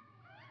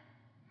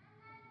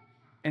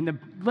 And the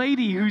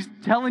lady who's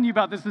telling you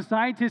about this, the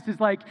scientist,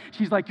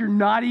 she's like, you're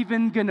not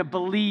even going to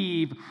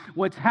believe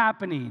what's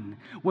happening.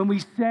 When we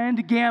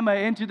send gamma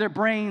into their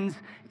brains,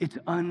 it's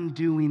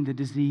undoing the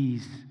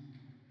disease.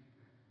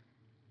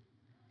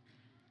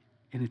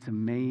 And it's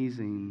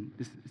amazing.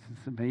 It's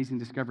amazing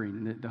discovery.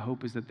 And the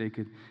hope is that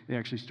they're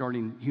actually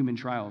starting human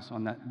trials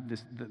on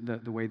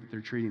the way that they're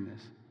treating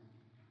this.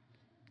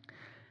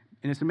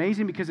 And it's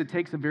amazing because it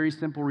takes a very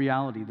simple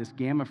reality, this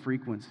gamma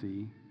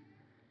frequency,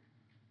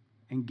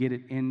 and get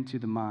it into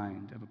the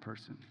mind of a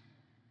person.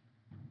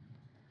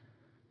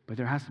 But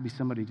there has to be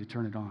somebody to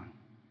turn it on.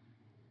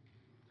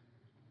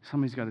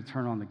 Somebody's got to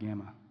turn on the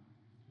gamma.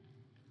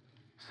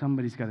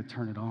 Somebody's got to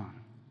turn it on.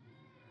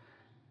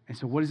 And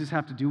so what does this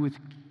have to do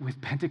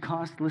with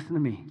Pentecost? Listen to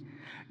me.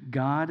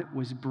 God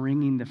was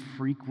bringing the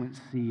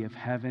frequency of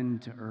heaven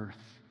to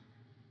earth.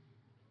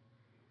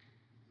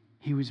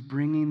 He was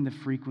bringing the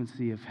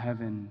frequency of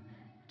heaven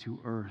to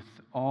earth.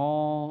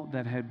 All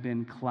that had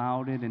been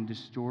clouded and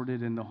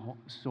distorted in the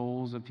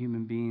souls of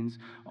human beings,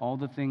 all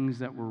the things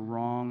that were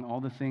wrong, all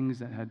the things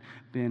that had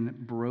been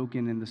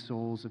broken in the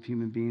souls of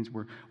human beings,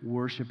 where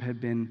worship had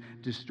been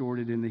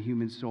distorted in the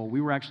human soul.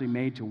 We were actually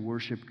made to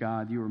worship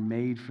God. You were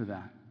made for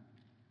that,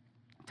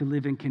 to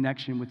live in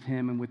connection with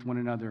Him and with one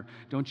another.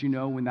 Don't you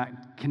know when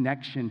that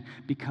connection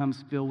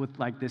becomes filled with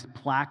like this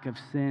plaque of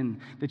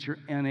sin, that you're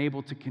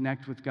unable to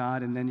connect with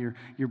God, and then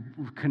your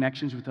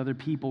connections with other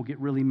people get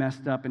really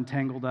messed up and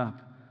tangled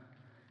up,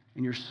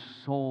 and your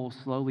soul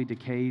slowly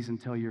decays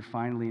until you're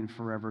finally and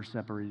forever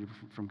separated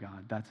from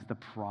God. That's the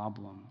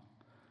problem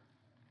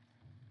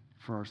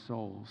for our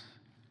souls.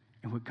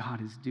 And what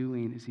God is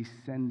doing is He's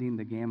sending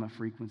the gamma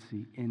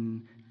frequency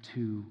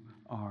into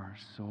our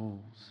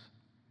souls.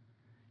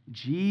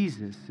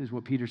 Jesus is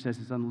what Peter says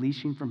is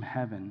unleashing from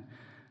heaven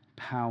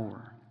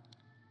power.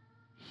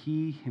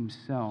 He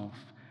Himself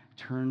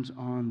turns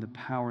on the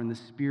power, and the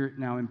Spirit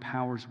now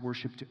empowers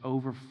worship to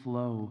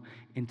overflow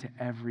into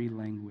every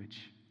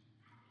language.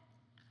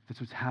 That's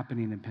what's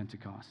happening in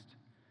Pentecost.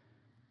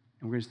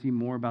 And we're going to see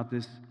more about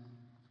this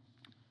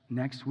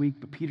next week,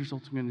 but Peter's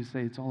also going to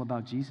say it's all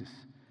about Jesus.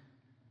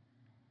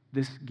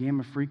 This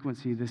gamma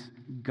frequency, this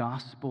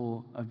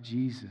gospel of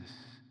Jesus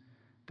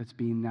that's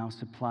being now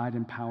supplied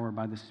in power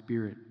by the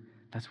Spirit.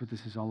 That's what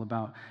this is all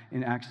about.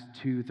 In Acts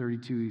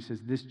 2:32, he says,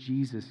 this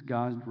Jesus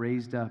God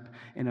raised up,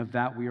 and of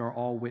that we are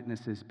all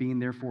witnesses, being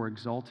therefore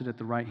exalted at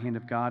the right hand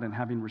of God, and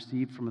having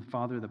received from the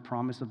Father the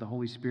promise of the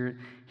Holy Spirit,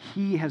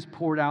 He has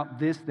poured out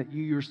this that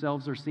you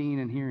yourselves are seeing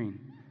and hearing.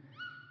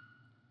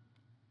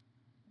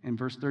 In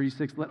verse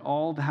 36, let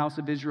all the house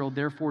of Israel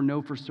therefore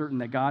know for certain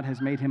that God has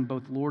made Him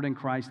both Lord and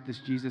Christ, this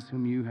Jesus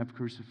whom you have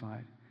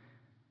crucified.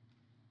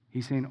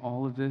 He's saying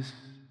all of this,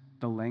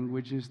 the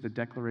languages, the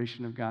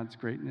declaration of God's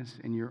greatness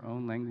in your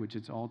own language,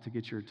 it's all to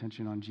get your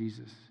attention on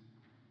Jesus.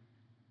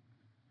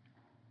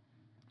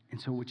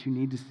 And so what you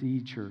need to see,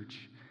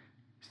 church,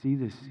 see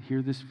this,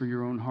 hear this for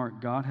your own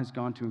heart. God has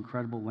gone to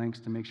incredible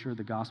lengths to make sure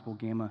the gospel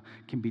gamma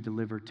can be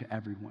delivered to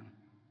everyone.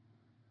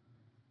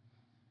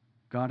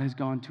 God has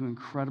gone to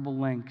incredible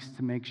lengths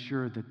to make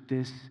sure that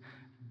this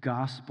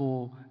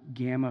gospel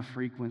gamma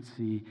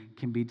frequency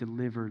can be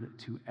delivered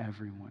to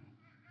everyone.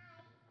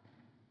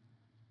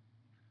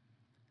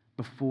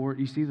 Before,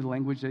 you see the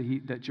language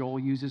that Joel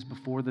uses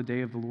before the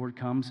day of the Lord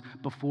comes,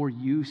 before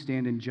you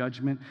stand in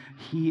judgment,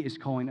 He is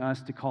calling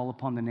us to call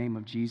upon the name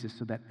of Jesus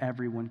so that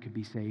everyone could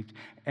be saved.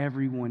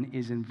 Everyone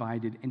is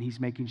invited, and He's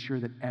making sure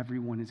that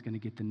everyone is going to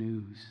get the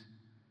news.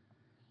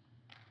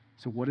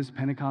 So what does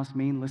Pentecost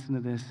mean? Listen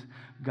to this.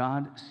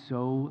 God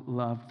so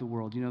loved the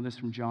world. You know this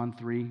from John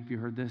 3? Have you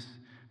heard this?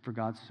 For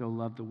God so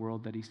loved the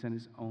world that He sent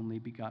His only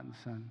begotten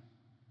Son.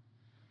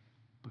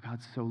 But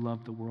God so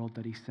loved the world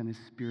that He sent His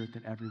Spirit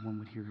that everyone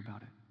would hear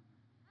about it.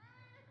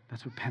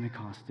 That's what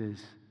Pentecost is.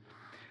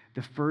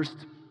 The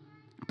first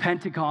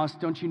Pentecost,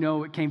 don't you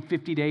know, it came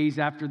 50 days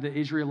after the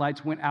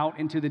Israelites went out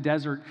into the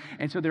desert.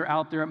 And so they're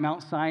out there at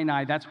Mount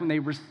Sinai. That's when they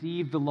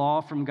received the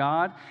law from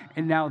God.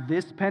 And now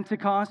this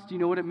Pentecost, do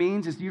you know what it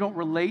means? Is you don't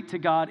relate to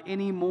God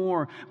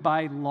anymore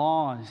by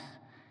laws.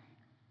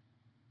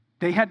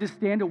 They had to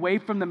stand away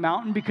from the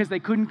mountain because they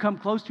couldn't come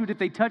close to it. If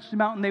they touched the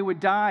mountain, they would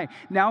die.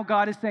 Now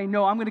God is saying,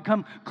 no, I'm going to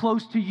come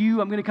close to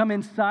you. I'm going to come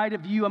inside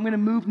of you. I'm going to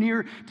move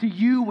near to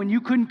you when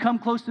you couldn't come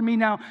close to me.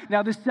 Now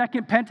the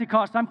second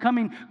Pentecost, I'm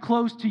coming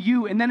close to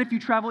you. And then if you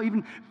travel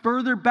even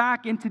further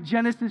back into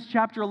Genesis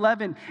chapter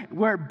 11,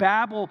 where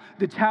Babel,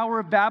 the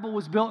Tower of Babel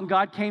was built, and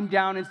God came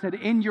down and said,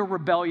 in your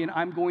rebellion,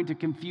 I'm going to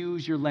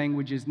confuse your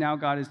languages. Now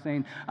God is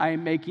saying, I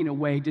am making a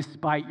way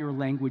despite your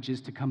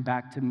languages to come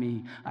back to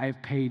me. I have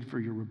paid for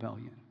your rebellion.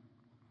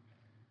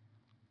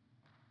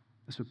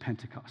 That's what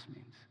Pentecost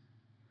means.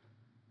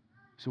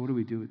 So what do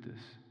we do with this?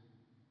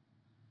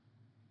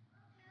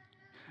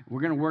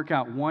 We're going to work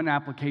out one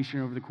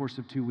application over the course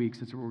of 2 weeks.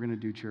 That's what we're going to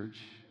do, church.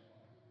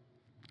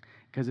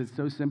 Because it's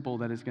so simple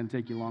that it's going to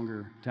take you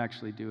longer to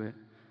actually do it.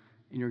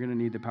 And you're going to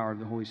need the power of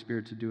the Holy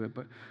Spirit to do it.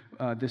 But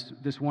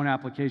this one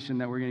application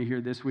that we're going to hear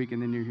this week and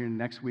then you're hearing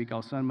next week,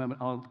 I'll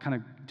kind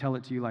of tell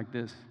it to you like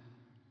this.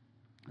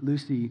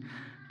 Lucy,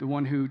 the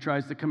one who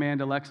tries to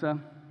command Alexa,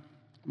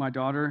 my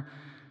daughter,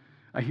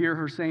 I hear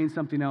her saying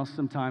something else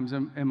sometimes,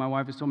 and my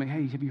wife has told me,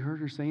 hey, have you heard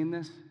her saying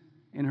this?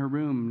 In her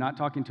room, not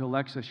talking to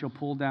Alexa, she'll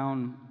pull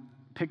down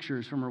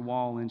pictures from her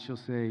wall, and she'll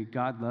say,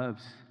 God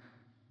loves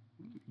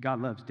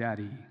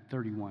Daddy,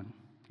 31,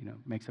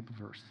 makes up a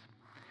verse.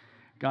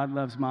 God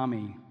loves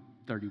Mommy,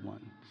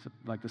 31,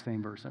 like the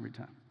same verse every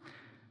time.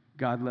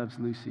 God loves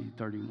Lucy,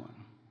 31.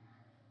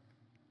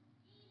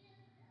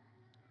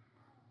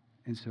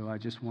 And so I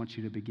just want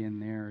you to begin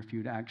there. If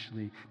you'd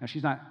actually, now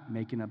she's not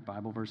making up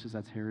Bible verses,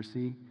 that's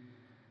heresy.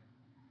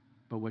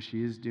 But what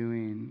she is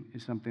doing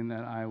is something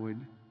that I would,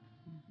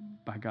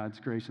 by God's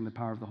grace and the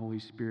power of the Holy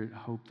Spirit,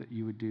 hope that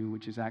you would do,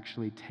 which is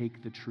actually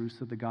take the truths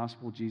of the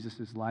gospel,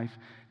 Jesus' life,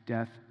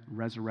 death,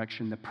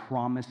 resurrection, the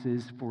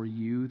promises for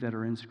you that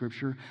are in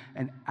Scripture,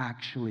 and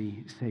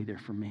actually say they're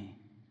for me.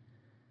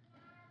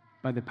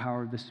 by the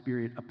power of the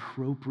Spirit,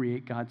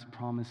 appropriate God's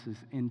promises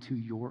into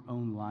your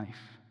own life.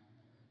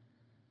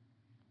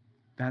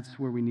 That's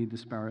where we need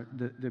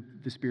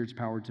the Spirit's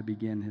power to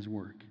begin his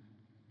work.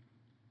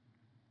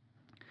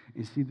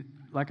 You see,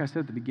 like I said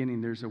at the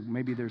beginning,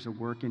 maybe there's a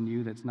work in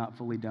you that's not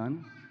fully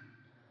done.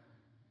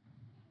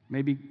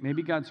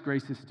 Maybe God's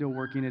grace is still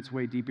working its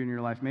way deeper in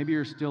your life. Maybe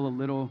you're still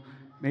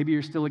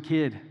a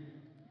kid,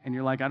 and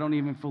you're like, I don't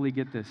even fully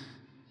get this.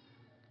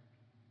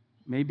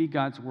 Maybe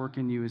God's work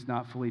in you is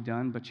not fully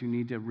done, but you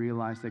need to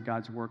realize that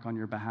God's work on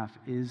your behalf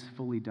is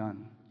fully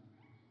done.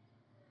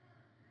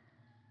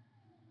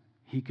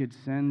 He could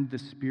send the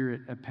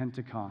Spirit at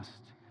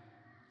Pentecost,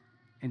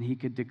 and he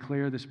could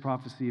declare this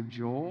prophecy of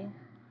Joel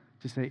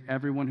to say,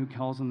 everyone who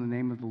calls on the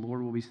name of the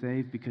Lord will be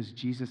saved, because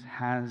Jesus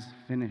has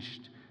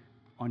finished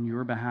on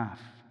your behalf.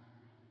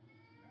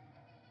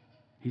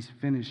 He's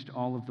finished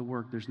all of the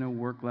work. There's no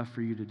work left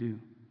for you to do.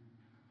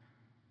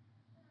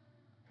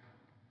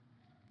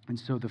 And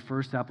so the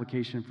first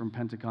application from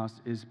Pentecost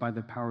is by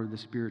the power of the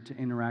Spirit to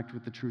interact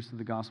with the truths of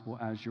the gospel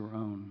as your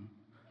own.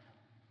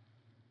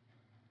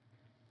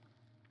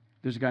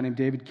 There's a guy named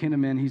David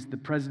Kinnaman. He's the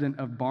president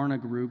of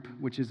Barna Group,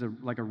 which is a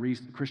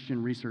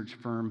Christian research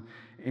firm.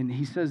 And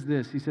he says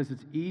this. He says,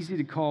 it's easy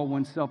to call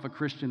oneself a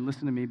Christian.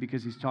 Listen to me,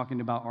 because he's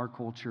talking about our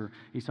culture.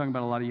 He's talking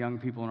about a lot of young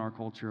people in our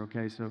culture,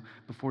 okay? So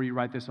before you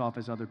write this off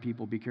as other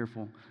people, be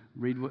careful.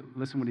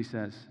 Listen what he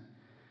says.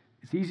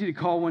 It's easy to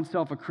call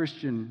oneself a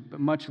Christian, but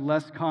much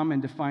less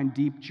common to find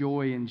deep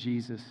joy in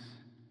Jesus.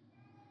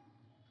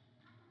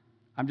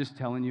 I'm just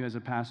telling you as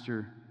a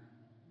pastor,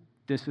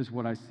 this is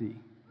what I see.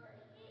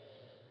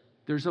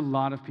 There's a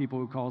lot of people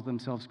who call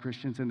themselves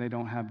Christians and they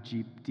don't have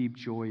deep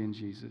joy in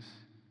Jesus.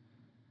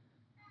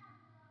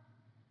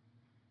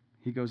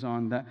 He goes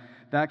on,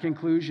 that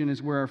conclusion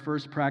is where our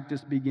first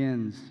practice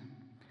begins.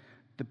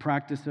 The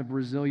practice of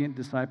resilient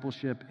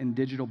discipleship in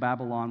digital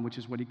Babylon, which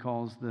is what he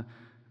calls the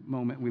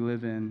moment we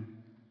live in,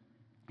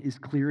 is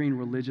clearing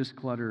religious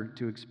clutter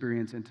to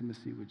experience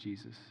intimacy with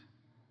Jesus.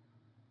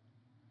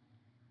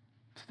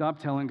 Stop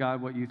telling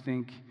God what you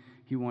think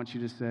he wants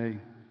you to say.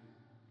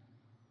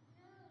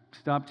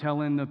 Stop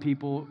telling the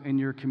people in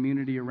your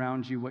community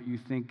around you what you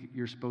think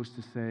you're supposed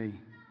to say.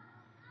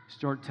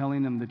 Start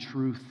telling them the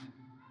truth.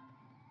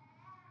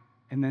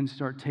 And then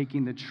start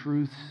taking the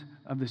truths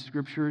of the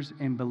scriptures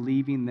and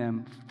believing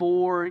them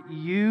for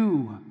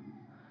you.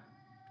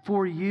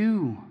 For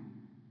you.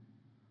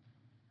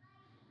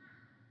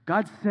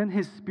 God sent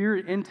his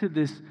Spirit into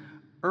this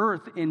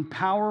earth in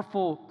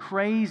powerful,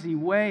 crazy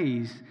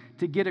ways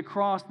to get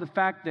across the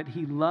fact that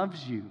he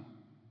loves you.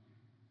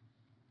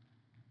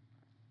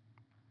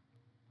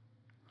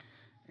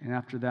 And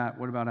after that,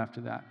 what about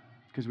after that?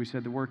 Because we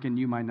said the work in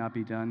you might not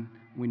be done.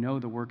 We know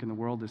the work in the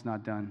world is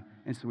not done.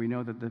 And so we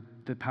know that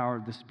the power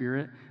of the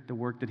Spirit, the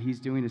work that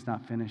he's doing, is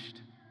not finished.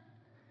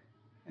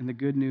 And the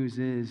good news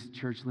is,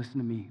 church, listen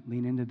to me.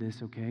 Lean into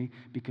this, okay?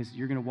 Because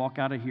you're going to walk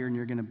out of here and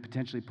you're going to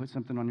potentially put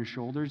something on your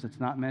shoulders that's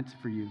not meant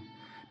for you.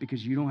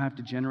 Because you don't have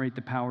to generate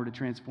the power to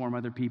transform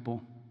other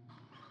people.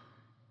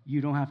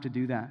 You don't have to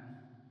do that.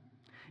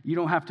 You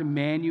don't have to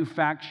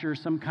manufacture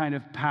some kind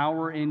of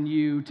power in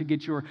you to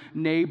get your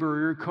neighbor,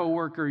 your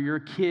coworker, your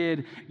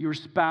kid, your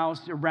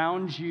spouse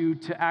around you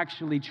to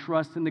actually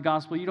trust in the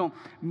gospel. You don't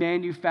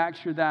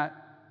manufacture that.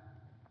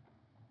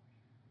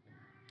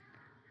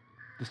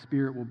 The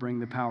Spirit will bring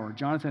the power.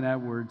 Jonathan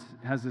Edwards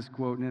has this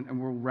quote, and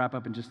we'll wrap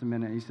up in just a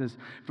minute. He says,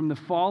 from the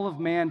fall of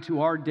man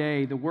to our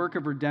day, the work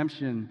of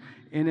redemption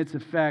in its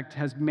effect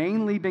has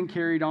mainly been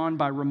carried on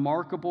by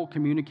remarkable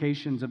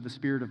communications of the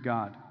Spirit of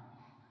God.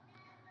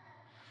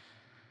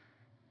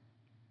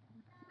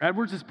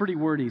 Edwards is pretty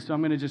wordy, so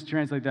I'm going to just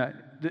translate that.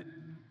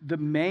 The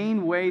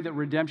main way that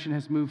redemption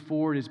has moved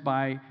forward is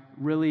by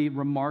really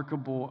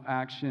remarkable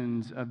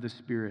actions of the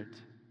Spirit.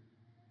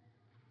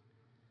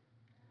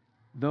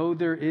 Though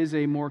there is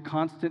a more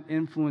constant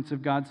influence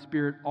of God's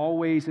Spirit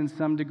always in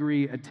some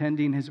degree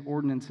attending his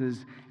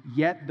ordinances,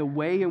 yet the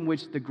way in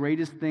which the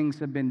greatest things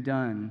have been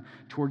done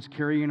towards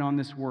carrying on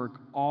this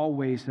work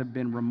always have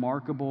been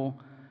remarkable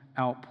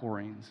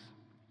outpourings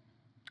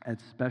at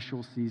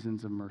special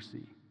seasons of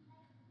mercy.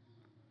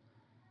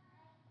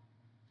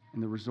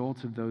 And the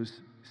result of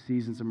those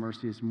seasons of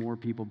mercy is more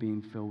people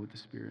being filled with the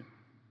Spirit,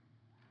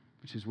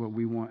 which is what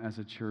we want as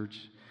a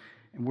church.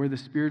 And where the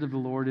Spirit of the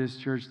Lord is,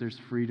 church, there's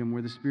freedom.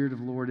 Where the Spirit of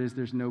the Lord is,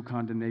 there's no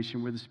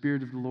condemnation. Where the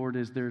Spirit of the Lord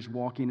is, there's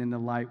walking in the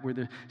light. Where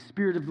the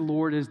Spirit of the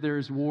Lord is, there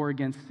is war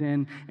against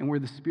sin. And where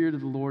the Spirit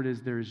of the Lord is,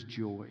 there is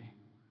joy.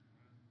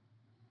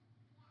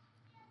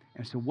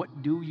 And so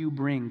what do you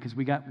bring? Because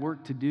we got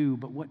work to do,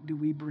 but what do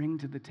we bring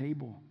to the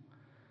table?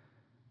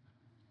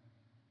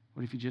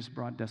 What if you just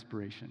brought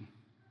desperation?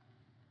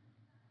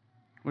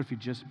 What if you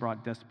just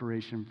brought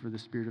desperation for the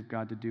Spirit of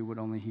God to do what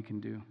only he can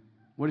do?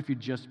 What if you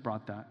just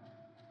brought that?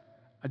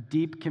 A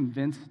deep,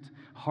 convinced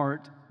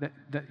heart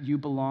that you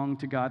belong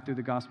to God through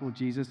the gospel of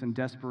Jesus, and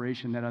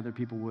desperation that other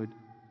people would.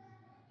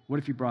 What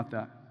if you brought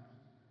that?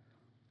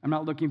 I'm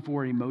not looking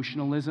for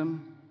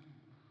emotionalism.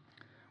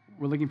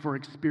 We're looking for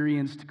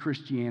experienced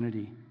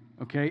Christianity,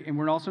 okay? And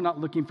we're also not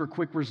looking for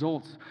quick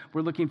results.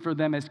 We're looking for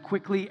them as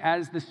quickly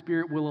as the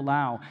Spirit will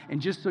allow.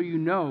 And just so you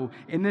know,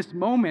 in this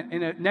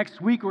moment,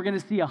 next week, we're going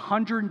to see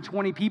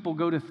 120 people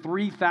go to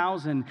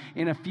 3,000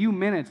 in a few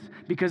minutes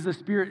because the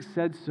Spirit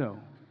said so.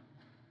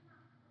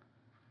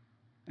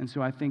 And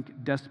so I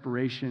think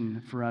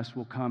desperation for us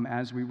will come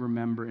as we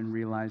remember and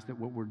realize that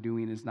what we're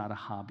doing is not a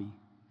hobby.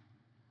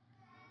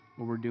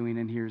 What we're doing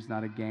in here is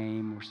not a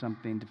game or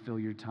something to fill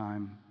your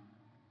time.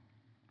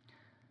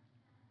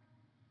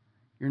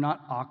 You're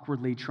not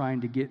awkwardly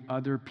trying to get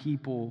other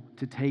people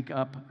to take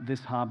up this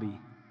hobby.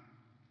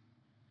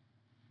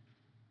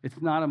 It's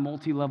not a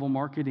multi-level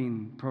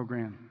marketing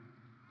program.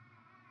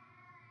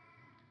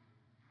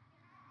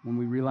 When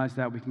we realize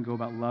that, we can go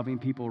about loving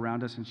people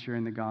around us and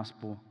sharing the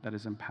gospel that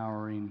is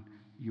empowering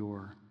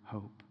your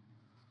hope.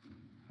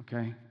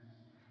 Okay?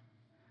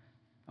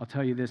 I'll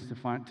tell you this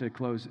to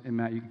close, and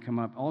Matt, you can come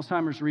up.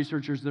 Alzheimer's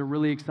researchers, they're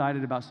really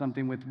excited about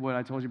something with what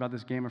I told you about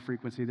this gamma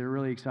frequency. They're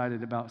really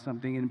excited about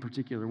something in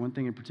particular, one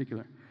thing in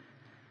particular.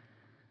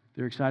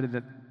 They're excited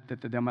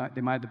that they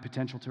might have the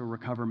potential to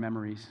recover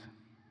memories.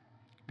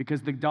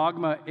 Because the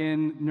dogma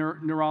in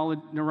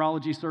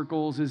neurology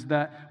circles is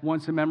that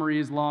once a memory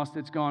is lost,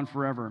 it's gone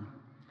forever.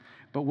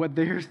 But what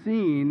they're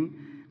seeing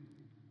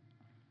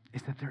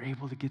is that they're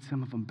able to get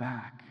some of them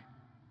back.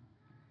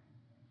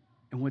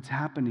 And what's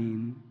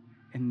happening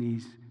in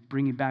these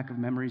bringing back of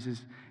memories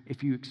is,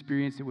 if you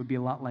experience it, would be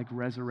a lot like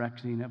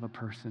resurrecting of a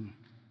person.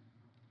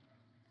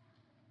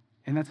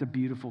 And that's a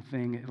beautiful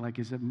thing, like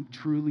is a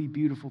truly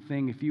beautiful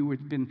thing. If you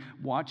had been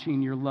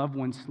watching your loved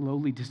one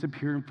slowly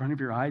disappear in front of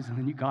your eyes and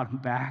then you got them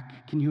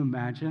back, can you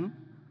imagine?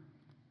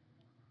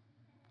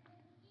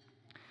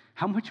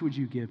 How much would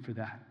you give for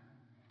that?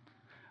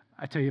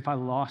 I tell you, if I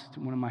lost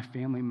one of my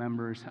family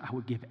members, I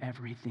would give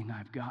everything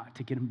I've got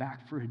to get them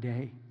back for a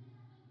day.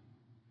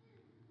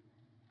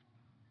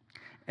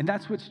 And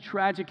that's what's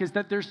tragic, is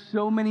that there's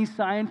so many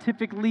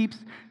scientific leaps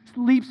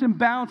and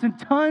bounds,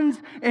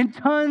 and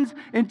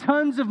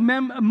tons of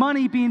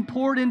money being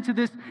poured into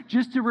this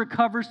just to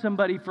recover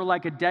somebody for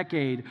like a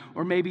decade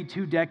or maybe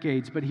 2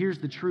 decades. But here's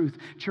the truth.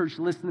 Church,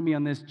 listen to me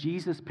on this.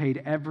 Jesus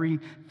paid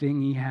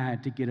everything he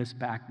had to get us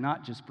back,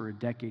 not just for a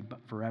decade, but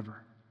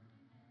forever.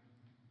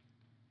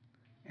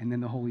 And then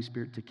the Holy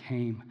Spirit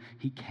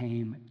he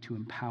came to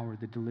empower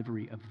the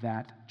delivery of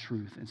that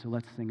truth. And so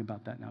let's sing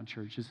about that now,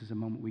 church. This is a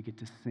moment we get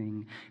to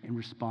sing and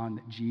respond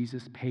that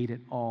Jesus paid it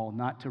all,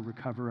 not to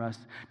recover us,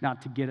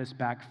 not to get us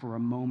back for a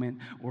moment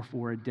or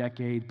for a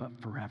decade, but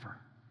forever.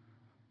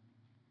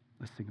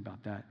 Let's sing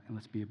about that, and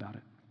let's be about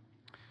it.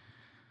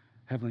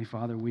 Heavenly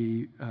Father,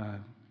 we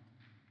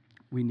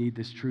need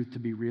this truth to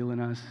be real in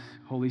us.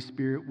 Holy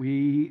Spirit,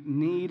 we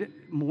need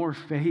more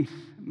faith,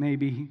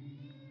 maybe,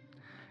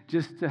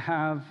 just to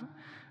have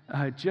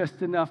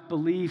just enough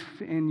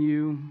belief in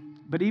you.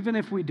 But even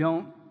if we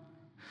don't,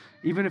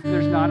 even if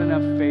there's not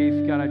enough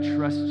faith, God, I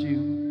trust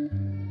you.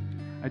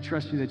 I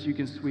trust you that you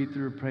can sweep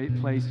through a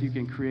place, you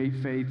can create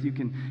faith, you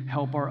can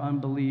help our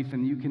unbelief,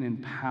 and you can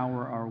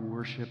empower our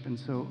worship. And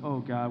so, oh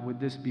God, would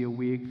this be a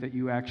week that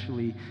you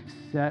actually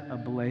set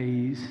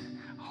ablaze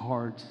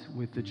hearts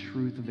with the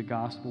truth of the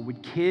gospel?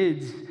 Would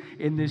kids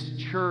in this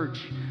church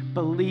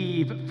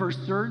believe for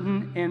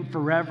certain and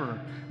forever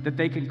that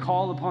they can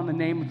call upon the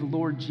name of the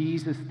Lord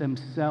Jesus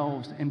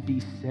themselves and be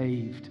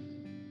saved?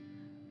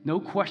 No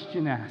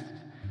question asked.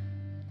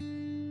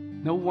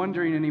 No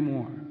wondering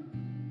anymore.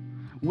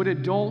 Would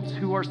adults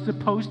who are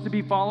supposed to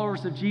be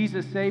followers of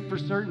Jesus say for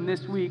certain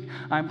this week,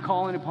 I'm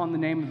calling upon the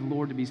name of the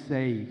Lord to be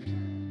saved?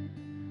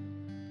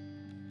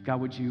 God,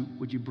 would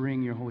you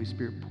bring your Holy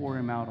Spirit, pour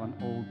him out on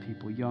old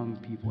people, young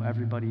people,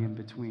 everybody in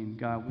between.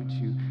 God, would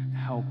you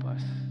help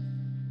us?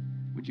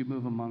 Would you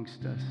move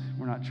amongst us?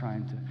 We're not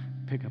trying to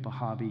pick up a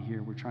hobby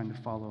here. We're trying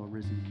to follow a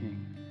risen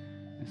King.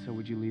 And so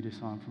would you lead us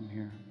on from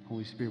here?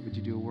 Holy Spirit, would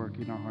you do a work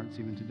in our hearts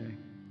even today?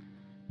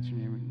 In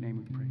your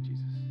name we pray,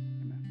 Jesus.